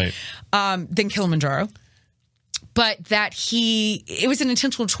soul, right? Than Kilimanjaro, but that it was an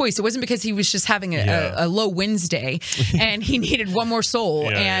intentional choice. It wasn't because he was just having a low Wednesday and he needed one more soul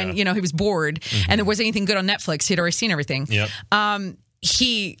he was bored and there wasn't anything good on Netflix. He'd already seen everything. Yep.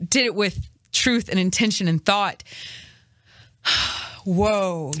 He did it with truth and intention and thought.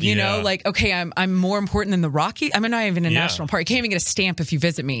 Whoa, like, okay, I'm more important than the Rocky. I'm not even a national park. You can't even get a stamp if you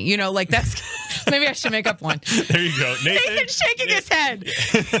visit me. Like, that's maybe I should make up one. There you go. Nathan's shaking his head.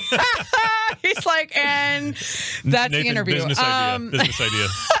 He's like, and that's Nathan, the interview. Business idea.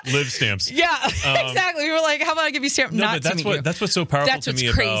 Live stamps. Yeah, exactly. We were like, how about I give you a stamp? Not to meet you. That's what's so powerful to me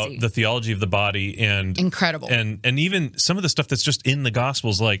about the theology of the body and incredible, and even some of the stuff that's just in the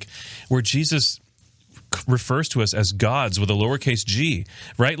Gospels, like where Jesus refers to us as gods with a lowercase g,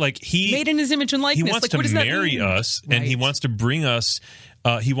 right? Like, he made in his image and likeness. He wants to marry us, and he wants to bring us.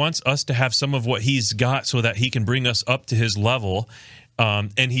 He wants us to have some of what he's got, so that he can bring us up to his level.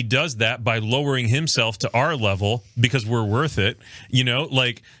 And he does that by lowering himself to our level because we're worth it.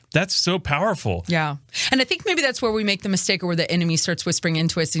 Like, that's so powerful. Yeah. And I think maybe that's where we make the mistake, or where the enemy starts whispering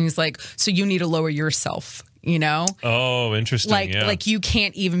into us and he's like, so you need to lower yourself. you know? Oh, interesting. Like you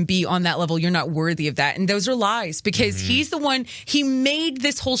can't even be on that level. You're not worthy of that. And those are lies because he's the one, he made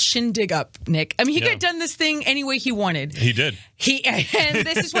this whole shindig up, Nick. I mean, he could have done this thing any way he wanted. He did. And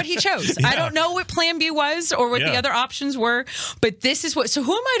this is what he chose. I don't know what plan B was or what the other options were, but this is what, so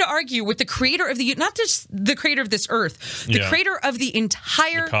who am I to argue with the creator of not just the creator of this earth, the creator of the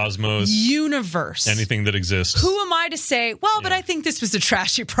entire cosmos, universe, anything that exists. Who am I to say, well, but I think this was a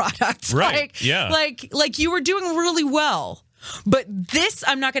trashy product. Right. Like you were doing really well, but this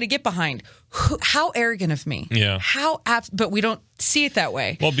I'm not going to get behind. How arrogant of me. Yeah. But we don't see it that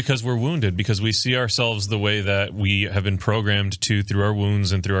way. Well, because we're wounded, because we see ourselves the way that we have been programmed to through our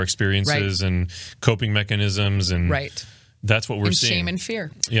wounds and through our experiences and coping mechanisms. And that's what we're seeing. Shame and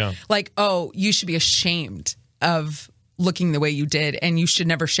fear. Yeah. Like, oh, you should be ashamed of looking the way you did and you should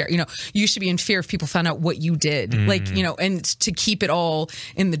never share, you should be in fear if people found out what you did, and to keep it all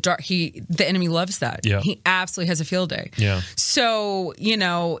in the dark. The enemy loves that. He absolutely has a field day. So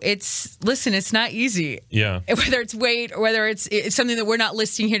it's not easy. Whether it's weight or whether it's something that we're not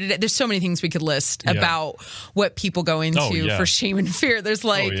listing here today. There's so many things we could list about what people go into for shame and fear. There's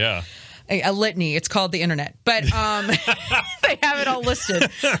a litany. It's called the internet, but they have it all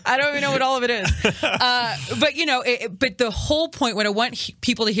listed. I don't even know what all of it is. But the whole point, what I want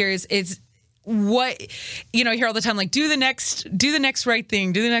people to hear is what I hear all the time, like do the next right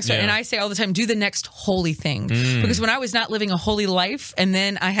thing, do the next right. And I say all the time, do the next holy thing, because when I was not living a holy life, and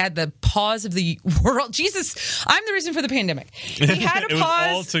then I had the pause of the world. Jesus, I'm the reason for the pandemic. He had to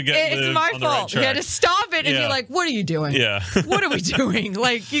pause. It's my fault. He had to stop it and be like, "What are you doing? What are we doing?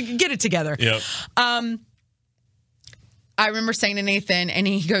 Like, you can get it together." I remember saying to Nathan, and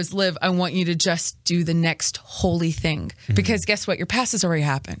he goes, Liv, I want you to just do the next holy thing. Because guess what? Your past has already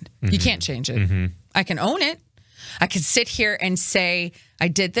happened. You can't change it. I can own it. I can sit here and say, I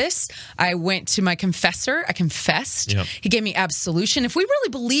did this. I went to my confessor. I confessed. He gave me absolution. If we really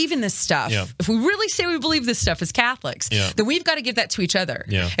believe in this stuff, if we really say we believe this stuff as Catholics, then we've got to give that to each other.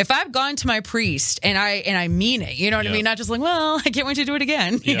 If I've gone to my priest and I mean it, you know what I mean? Not just like, well, I can't wait to do it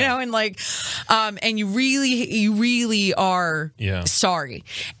again, you know, and and you really are sorry,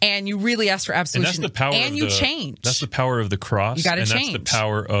 and you really ask for absolution, and that's the power. And you change. That's the power of the cross. You got to change. That's the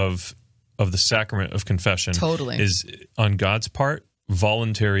power of the sacrament of confession. Totally. Is on God's part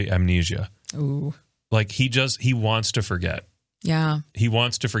voluntary amnesia. Ooh. Like he wants to forget. Yeah. He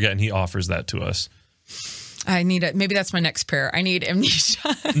wants to forget, and he offers that to us. I need it. Maybe that's my next prayer. I need amnesia.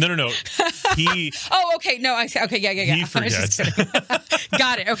 No. He. Oh, okay. No, okay. Yeah. He forgets.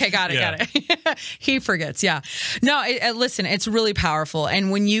 Got it. Okay. Got it. He forgets. Yeah. No, listen, it's really powerful. And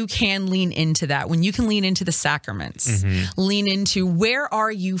when you can lean into that, when you can lean into the sacraments, lean into where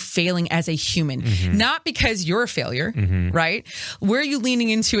are you failing as a human? Not because you're a failure, right? Where are you leaning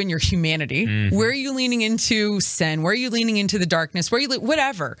into in your humanity? Where are you leaning into sin? Where are you leaning into the darkness? Where are you,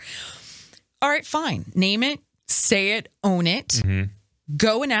 whatever. All right, fine. Name it, say it, own it.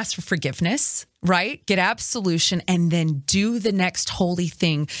 Go and ask for forgiveness, right? Get absolution, and then do the next holy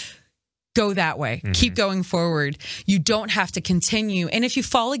thing. Go that way. Keep going forward. You don't have to continue. And if you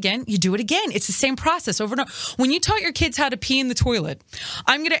fall again, you do it again. It's the same process over and over. When you taught your kids how to pee in the toilet,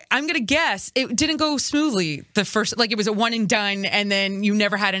 I'm gonna guess it didn't go smoothly the first, like it was a one and done, and then you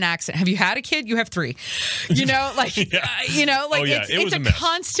never had an accident. Have you had a kid? You have 3. You know, like it's a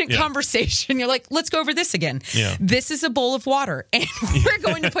constant conversation. You're like, let's go over this again. This is a bowl of water, and we're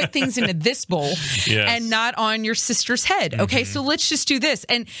going to put things into this bowl and not on your sister's head. Okay, so let's just do this.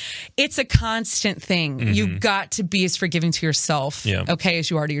 And it's a constant thing. You've got to be as forgiving to yourself, okay, as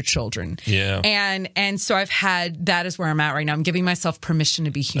you are to your children. And so I've had, that is where I'm at right now. I'm giving myself permission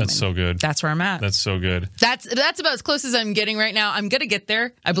to be human. That's so good. That's where I'm at. That's so good. That's about as close as I'm getting right now. I'm gonna get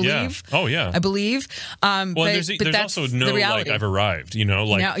there, I believe. Oh yeah. I believe. Well, there's also no like I've arrived, you know,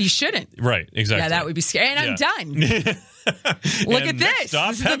 like no, you shouldn't. Right, exactly. Yeah, that would be scary. And I'm done. Look at this.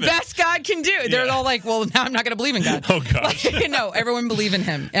 This is the best God can do. They're all like, well, now I'm not going to believe in God. Oh, gosh. Like, no, everyone believe in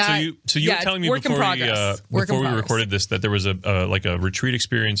him. So you were telling me before we recorded this that there was a retreat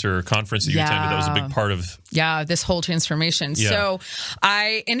experience or a conference that you attended that was a big part of this whole transformation. So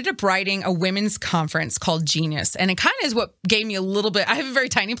I ended up writing a women's conference called Genius. And it kind of is what gave me a little bit, I have a very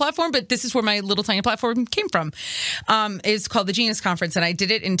tiny platform, but this is where my little tiny platform came from. It's called the Genius Conference. And I did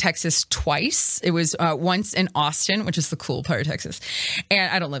it in Texas twice. It was once in Austin, which is the cool part of Texas,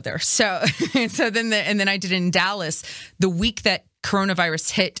 and I don't live there. So then I did it in Dallas the week that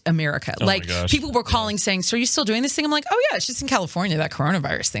coronavirus hit America. People were calling saying, so are you still doing this thing? I'm like, oh yeah, it's just in California, that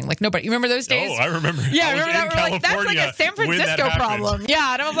coronavirus thing. Like nobody, you remember those days? Oh, I remember. Yeah, I remember that. We're like, that's like a San Francisco problem.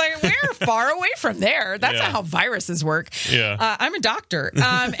 Yeah, and I was like, we're far away from there. That's not how viruses work. Yeah. I'm a doctor.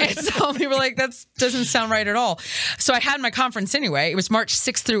 And so we were like, that doesn't sound right at all. So I had my conference anyway. It was March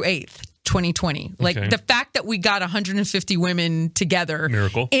 6th through 8th. 2020. Like the fact that we got 150 women together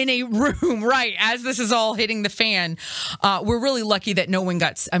Miracle. In a room, right, as this is all hitting the fan, we're really lucky that no one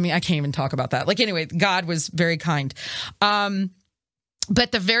got, I mean, I can't even talk about that. Like, anyway, God was very kind.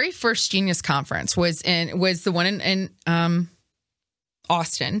 But the very first Genius Conference was the one in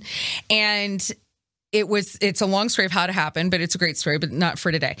Austin. And it's a long story of how it happened, but it's a great story, but not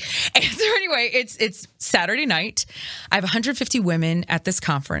for today. And so anyway, it's Saturday night. I have 150 women at this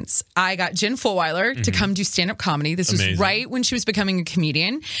conference. I got Jen Fulweiler to come do stand-up comedy. This was right when she was becoming a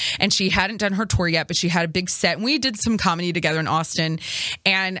comedian, and she hadn't done her tour yet, but she had a big set. And we did some comedy together in Austin.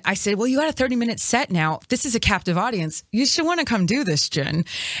 And I said, well, you got a 30-minute set now. This is a captive audience. You should want to come do this, Jen.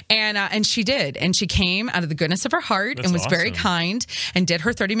 And she did. And she came out of the goodness of her heart and was very kind and did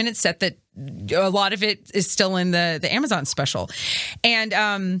her 30-minute set that a lot of it is still in the Amazon special.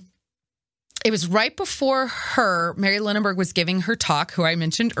 And it was right before her, Mary Lindenberg was giving her talk, who I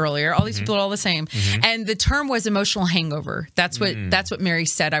mentioned earlier. All these people are all the same. And the term was emotional hangover. That's what Mary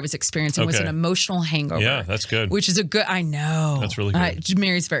said I was experiencing was an emotional hangover. Yeah, that's good. Which is I know. That's really good.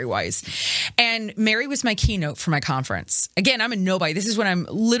 Mary's very wise. And Mary was my keynote for my conference. Again, I'm a nobody. This is when I'm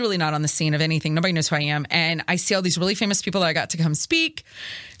literally not on the scene of anything. Nobody knows who I am. And I see all these really famous people that I got to come speak.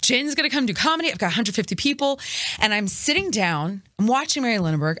 Jen's going to come do comedy. I've got 150 people. And I'm sitting down. I'm watching Mary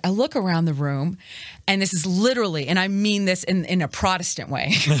Lindenberg. I look around the room. And this is literally, and I mean this in a Protestant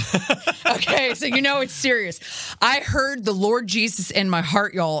way. Okay, so you know it's serious. I heard the Lord Jesus in my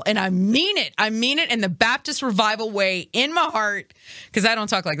heart, y'all. And I mean it. I mean it in the Baptist revival way in my heart. Because I don't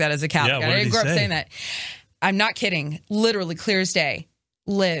talk like that as a Catholic. I didn't grow up saying that. I'm not kidding. Literally, clear as day.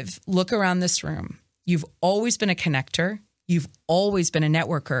 Liv, look around this room. You've always been a connector. You've always been a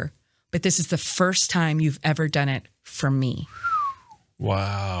networker, but this is the first time you've ever done it for me.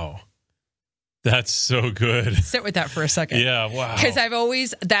 Wow. That's so good. Sit with that for a second. Yeah, wow. Because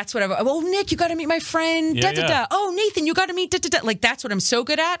oh, Nick, you got to meet my friend. Yeah. Oh, Nathan, you got to meet Like, that's what I'm so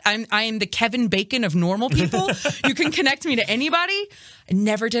good at. I am the Kevin Bacon of normal people. You can connect me to anybody. I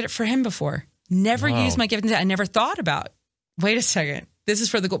never did it for him before. Never used my gift. I never thought about, wait a second. This is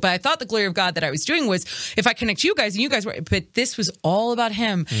for the, but I thought the glory of God that I was doing was if I connect you guys and you guys were, but this was all about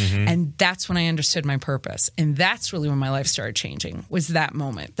him. And that's when I understood my purpose. And that's really when my life started changing, was that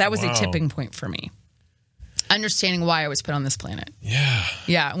moment. That was a tipping point for me. Understanding why I was put on this planet. Yeah.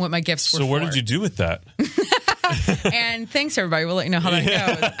 Yeah. And what my gifts were So what did you do with that? And thanks everybody. We'll let you know how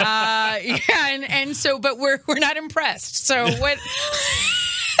that goes. And so, but we're not impressed. So what...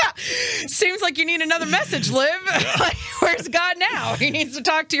 Seems like you need another message, Liv. Like, where's God now? He needs to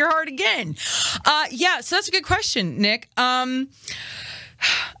talk to your heart again. So that's a good question, Nick. I'm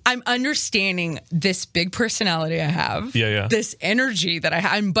understanding this big personality I have. Yeah. This energy that I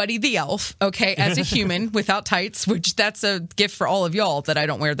have. I'm Buddy the Elf, okay, as a human without tights, which that's a gift for all of y'all that I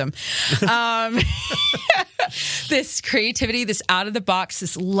don't wear them. This creativity, this out of the box,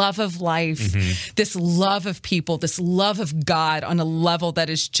 this love of life, this love of people, this love of God on a level that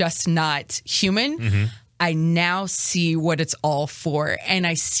is just not human. I now see what it's all for. And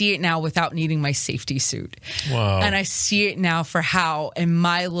I see it now without needing my safety suit. Wow. And I see it now for how, in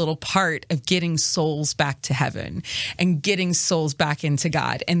my little part of getting souls back to heaven and getting souls back into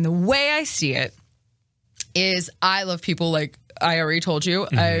God. And the way I see it is I love people like I already told you,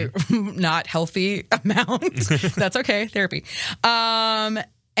 not healthy amount. That's okay. Therapy. And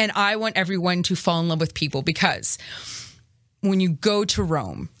I want everyone to fall in love with people because when you go to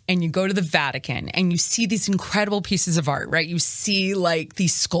Rome and you go to the Vatican and you see these incredible pieces of art, right? You see like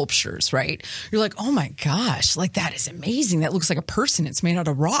these sculptures, right? You're like, oh my gosh, like that is amazing. That looks like a person. It's made out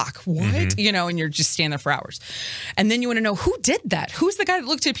of rock. What? You know, and you're just standing there for hours. And then you want to know who did that? Who's the guy that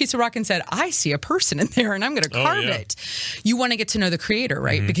looked at a piece of rock and said, I see a person in there and I'm going to carve it. You want to get to know the creator,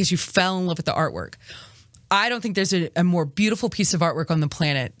 right? Because you fell in love with the artwork. I don't think there's a more beautiful piece of artwork on the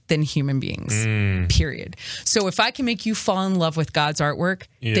planet than human beings, period. So if I can make you fall in love with God's artwork,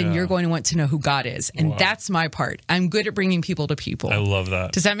 then you're going to want to know who God is. And that's my part. I'm good at bringing people to people. I love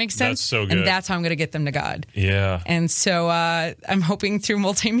that. Does that make sense? That's so good. And that's how I'm going to get them to God. Yeah. And so I'm hoping through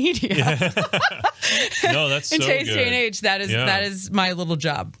multimedia. No, that's so good. In today's day and age, that is my little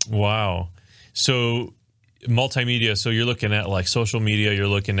job. Wow. So multimedia, so you're looking at like social media, you're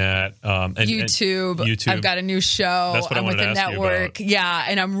looking at YouTube. I've got a new show. That's what I wanted to ask network. You about. Yeah,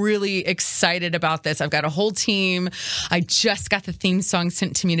 and I'm really excited about this. I've got a whole team. I just got the theme song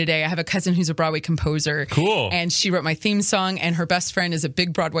sent to me today. I have a cousin who's a Broadway composer. Cool. And she wrote my theme song, and her best friend is a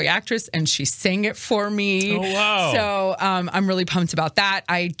big Broadway actress, and she sang it for me. Oh, wow. So I'm really pumped about that.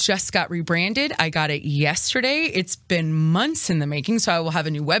 I just got rebranded. I got it yesterday. It's been months in the making, so I will have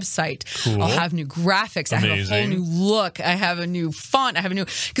a new website. Cool. I'll have new graphics. Amazing. I have a whole new look. I have a new font. I have a new...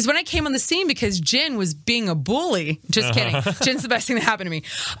 Because when I came on the scene, because Jen was being a bully, just kidding. Jen's the best thing that happened to me.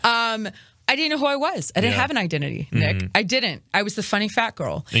 I didn't know who I was. I didn't have an identity, Nick. I didn't. I was the funny fat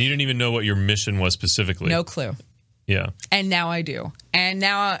girl. And you didn't even know what your mission was specifically. No clue. Yeah. And now I do. And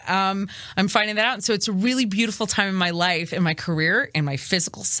now I'm finding that out. And so it's a really beautiful time in my life, in my career, in my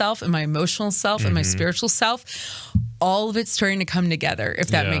physical self, in my emotional self, in my spiritual self. All of it's starting to come together, if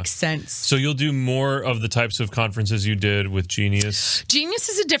that makes sense. So you'll do more of the types of conferences you did with Genius? Genius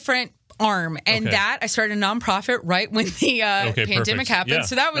is a different arm, and that I started a nonprofit right when the pandemic happened. Yeah.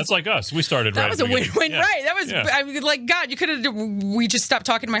 So that's like us. We started that was a win-win, right? That was I mean, like, God, you could have. We just stopped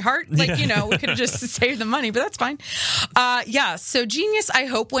talking to my heart, like we could have just saved the money, but that's fine. So Genius, I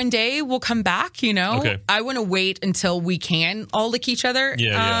hope one day will come back. I want to wait until we can all lick each other,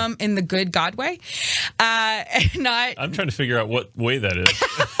 in the good God way, not. I'm trying to figure out what way that is.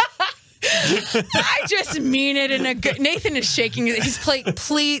 I just mean it in a good... Nathan is shaking his plate.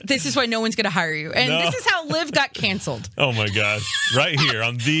 Please, this is why no one's going to hire you. And this is how Liv got canceled. Oh, my gosh. Right here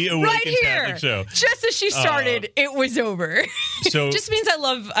on the Awaken Catholic Show. Just as she started, it was over. So just means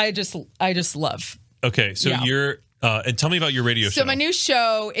I just love. Okay, so you're... and tell me about your radio show. So my new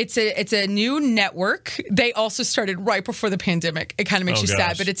show, it's a new network. They also started right before the pandemic. It kind of makes you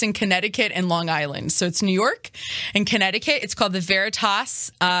sad, but it's in Connecticut and Long Island. So it's New York and Connecticut. It's called the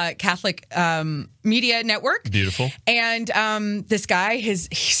Veritas Catholic Media Network. Beautiful. And this guy,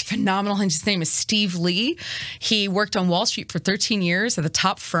 he's phenomenal. His name is Steve Lee. He worked on Wall Street for 13 years at the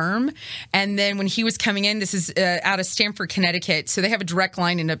top firm. And then when he was coming in, this is out of Stamford, Connecticut. So they have a direct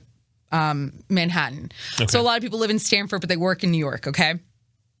line into Manhattan. Okay. So a lot of people live in Stamford, but they work in New York. Okay.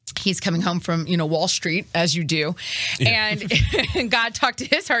 He's coming home from, Wall Street, as you do. Yeah. And God talked to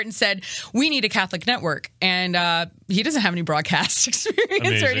his heart and said, we need a Catholic network. And he doesn't have any broadcast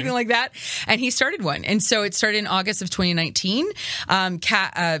experience or anything like that. And he started one. And so it started in August of 2019.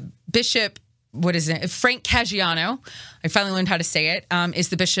 Bishop... What is it? Frank Caggiano, I finally learned how to say it, is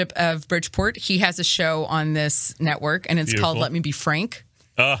the Bishop of Bridgeport. He has a show on this network, and it's called Let Me Be Frank.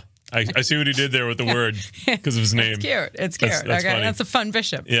 I see what he did there with the word because of his name. It's cute. It's cute. That's funny. That's a fun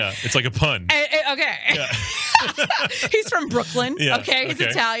bishop. Yeah, it's like a pun. Okay. Yeah. He's from Brooklyn. Yeah. Okay, he's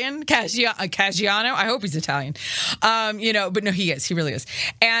Italian. Caggiano. I hope he's Italian. But no, he is. He really is.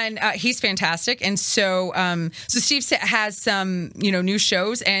 And he's fantastic. And so Steve has some, new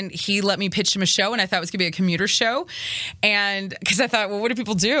shows, and he let me pitch him a show, and I thought it was going to be a commuter show. And because I thought, well, what do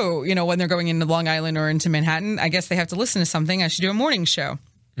people do, when they're going into Long Island or into Manhattan? I guess they have to listen to something. I should do a morning show.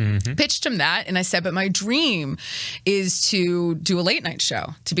 Mm-hmm. Pitched him that, and I said, but my dream is to do a late night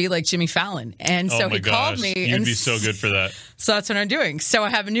show, to be like Jimmy Fallon. And so he called me. You'd be so good for that. So that's what I'm doing. So I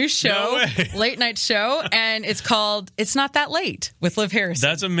have a new show, late night show, and it's called It's Not That Late with Liv Harrison.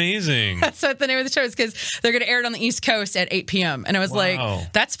 That's amazing. That's what the name of the show is, because they're going to air it on the East Coast at 8 p.m. And I was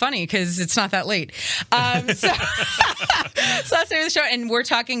like, that's funny because it's not that late. So that's the name of the show. And we're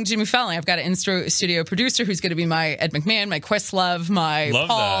talking Jimmy Fallon. I've got an in-studio producer who's going to be my Ed McMahon, my Questlove, my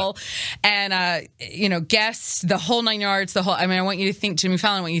Paul, and, guests, the whole 9 yards, I want you to think Jimmy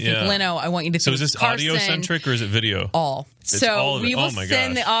Fallon, I want you to think Leno, I want you to think So is this audio-centric or is it video? All. So we will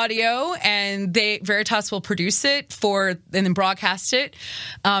send the audio, and Veritas will produce it and then broadcast it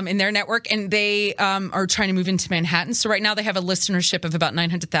in their network. And they are trying to move into Manhattan. So right now they have a listenership of about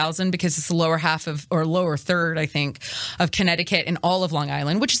 900,000 because it's the lower third, I think, of Connecticut and all of Long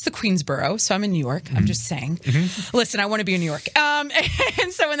Island, which is the Queensboro. So I'm in New York. Mm-hmm. I'm just saying. Mm-hmm. Listen, I want to be in New York.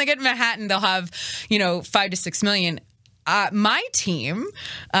 And so when they get to Manhattan, they'll have 5 to 6 million. My team,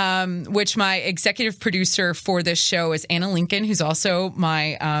 which my executive producer for this show is Anna Lincoln, who's also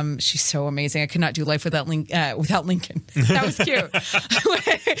my, she's so amazing. I could not do life without Lincoln. That was cute.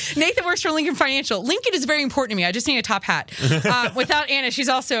 Nathan works for Lincoln Financial. Lincoln is very important to me. I just need a top hat. Without Anna, she's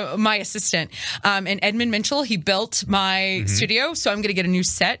also my assistant. And Edmund Minchell, he built my studio. So I'm going to get a new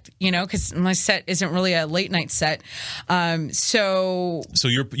set, because my set isn't really a late night set. So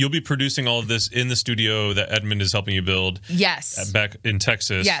you'll be producing all of this in the studio that Edmund is helping you build. Yes. Back in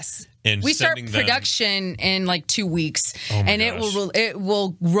Texas. Yes. And we start production in like 2 weeks, and it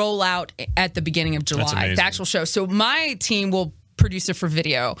will roll out at the beginning of July, the actual show. So my team will producer for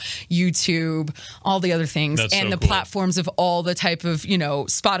video, YouTube, all the other things, That's and so the cool. platforms of all the type of,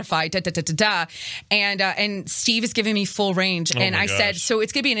 Spotify, and Steve is giving me full range. And I said, so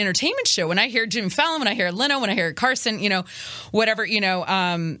it's going to be an entertainment show. When I hear Jimmy Fallon, when I hear Leno, when I hear Carson, whatever,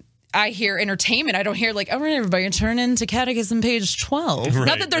 I hear entertainment. I don't hear like, all right, everybody, turn into Catechism page 12. Right,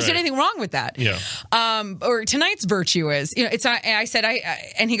 Not that there's anything wrong with that. Yeah. Or tonight's virtue is, I said,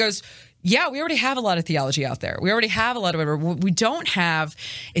 and he goes, yeah, we already have a lot of theology out there. We already have a lot of whatever. What we don't have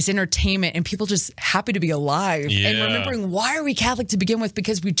is entertainment and people just happy to be alive and remembering, why are we Catholic to begin with?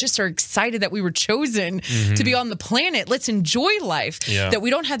 Because we just are excited that we were chosen to be on the planet. Let's enjoy life. That we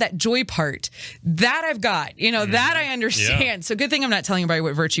don't have that joy part. That I've got. That I understand. Yeah. So good thing I'm not telling anybody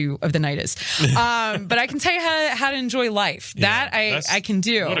what virtue of the night is. But I can tell you how to enjoy life. That I can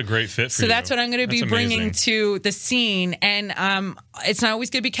do. What a great fit for so you. that's what I'm going to be bringing to the scene. And it's not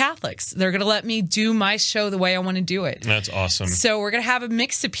always going to be Catholics. They're going to let me do my show the way I want to do it. That's awesome. So we're going to have a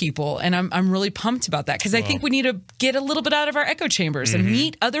mix of people, and I'm really pumped about that because I think we need to get a little bit out of our echo chambers and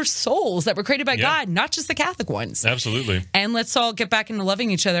meet other souls that were created by God, not just the Catholic ones. Absolutely. And let's all get back into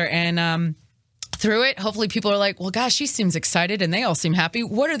loving each other. And through it, hopefully people are like, well, gosh, she seems excited and they all seem happy.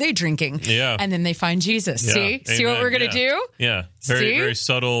 What are they drinking? Yeah. And then they find Jesus. Yeah. See what we're going to do? Yeah. Very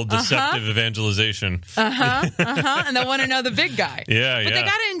subtle, deceptive evangelization. And they want to know the big guy. Yeah, But they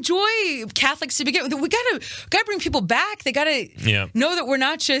got to enjoy Catholics to begin with. We got to bring people back. They got to know that we're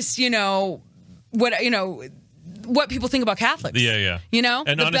not just, what people think about Catholics. Yeah. And the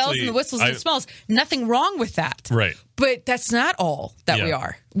honestly, bells and the whistles and the smells. Nothing wrong with that. Right. But that's not all that we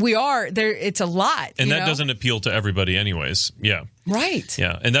are. We are there. It's a lot. And that doesn't appeal to everybody anyways. Yeah. Right.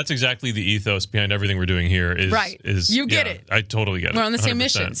 Yeah. And that's exactly the ethos behind everything we're doing here is you get it. I totally get it. We're on the same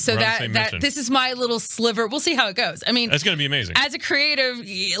mission. So this is my little sliver. We'll see how it goes. I mean, it's going to be amazing. As a creative,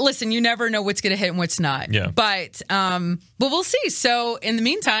 listen, you never know what's going to hit and what's not. Yeah. But we'll see. So in the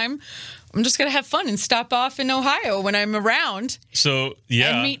meantime, I'm just going to have fun and stop off in Ohio when I'm around. So,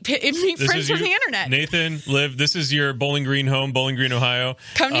 yeah. And meet friends from the internet. Nathan, Liv, this is your Bowling Green home, Bowling Green, Ohio.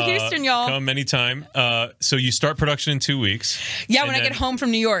 Come to Houston, y'all. Come anytime. So you start production in 2 weeks. Yeah, when I get home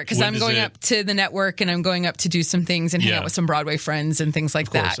from New York, because I'm going up to the network and I'm going up to do some things and hang out with some Broadway friends and things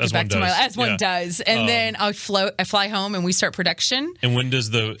like that. As one does. And then I fly home and we start production. And when does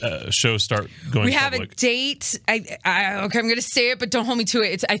the show start going We public? have a date. Okay, I'm going to say it, but don't hold me to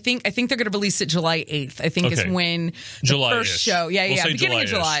it. I think they're going to release it July 8th, I think is when the first show. Yeah. Beginning of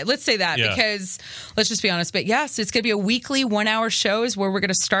July. Let's say that because let's just be honest. But so it's going to be a weekly 1 hour shows where we're going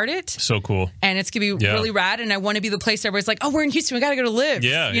to start it. So cool. And it's going to be really rad. And I want to be the place everybody's like, oh, we're in Houston. We got to go to Liv.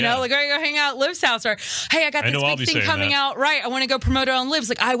 You know, like, I got to go hang out at Liv's house. Or, hey, I got this big thing coming out. Right. I want to go promote it on Liv's.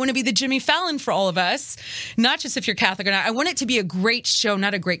 Like, I want to be the Jimmy Fallon for all of us. Not just if you're Catholic or not. I want it to be a great show,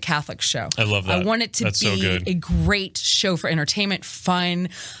 not a great Catholic show. I love that. I want it to be a great show for entertainment, fun,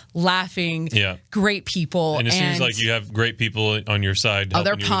 laughing, great people. And it seems like you have great people on your side. Oh,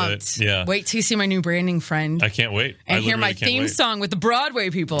 they're pumped. Yeah. Wait till you see my new branding friend. I can't wait. And hear my theme song with the Broadway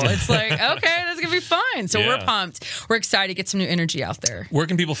people. It's like, okay, that's going to be fun. So we're pumped. We're excited to get some new energy out there. Where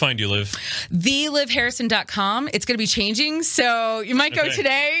can people find you, Liv? TheLivHarrison.com. It's going to be changing. So you might go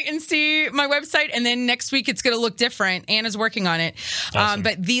today and see my website. And then next week it's going to look different. Anna's working on it. Awesome.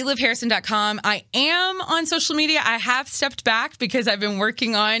 But TheLivHarrison.com. I am on social media. I have stepped back because I've been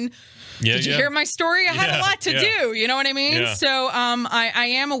working on Did you hear my story? I had a lot to do. You know what I mean? Yeah. So I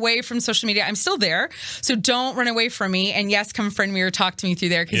am away from social media. I'm still there. So don't run away from me. And yes, come friend me or talk to me through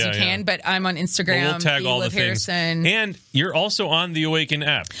there because you can. But I'm on Instagram. We'll tag all the things. Harrison. And you're also on the Awaken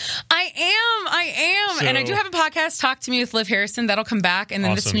app. I am. So, and I do have a podcast, Talk to Me with Liv Harrison. That'll come back. And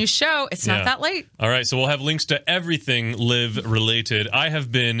then this new show, it's not that late. All right. So we'll have links to everything Liv related. I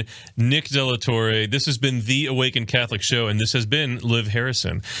have been Nick De La Torre. This has been the Awaken Catholic Show. And this has been Liv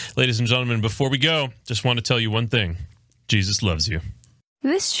Harrison. Ladies and gentlemen, before we go, just want to tell you one thing. Jesus loves you.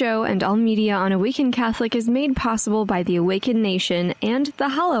 This show and all media on Awaken Catholic is made possible by the Awaken Nation and the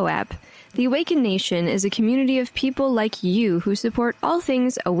Hallow app. The Awaken Nation is a community of people like you who support all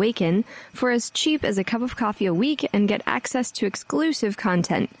things Awaken for as cheap as a cup of coffee a week and get access to exclusive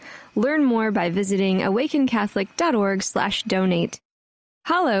content. Learn more by visiting awakencatholic.org/donate.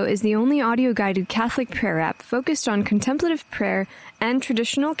 Hallow is the only audio-guided Catholic prayer app focused on contemplative prayer and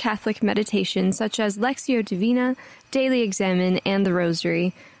traditional Catholic meditation such as Lectio Divina, Daily Examen, and the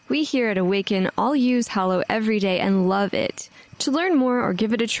Rosary. We here at Awaken all use Hallow every day and love it. To learn more or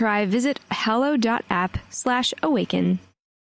give it a try, visit hallow.app/awaken.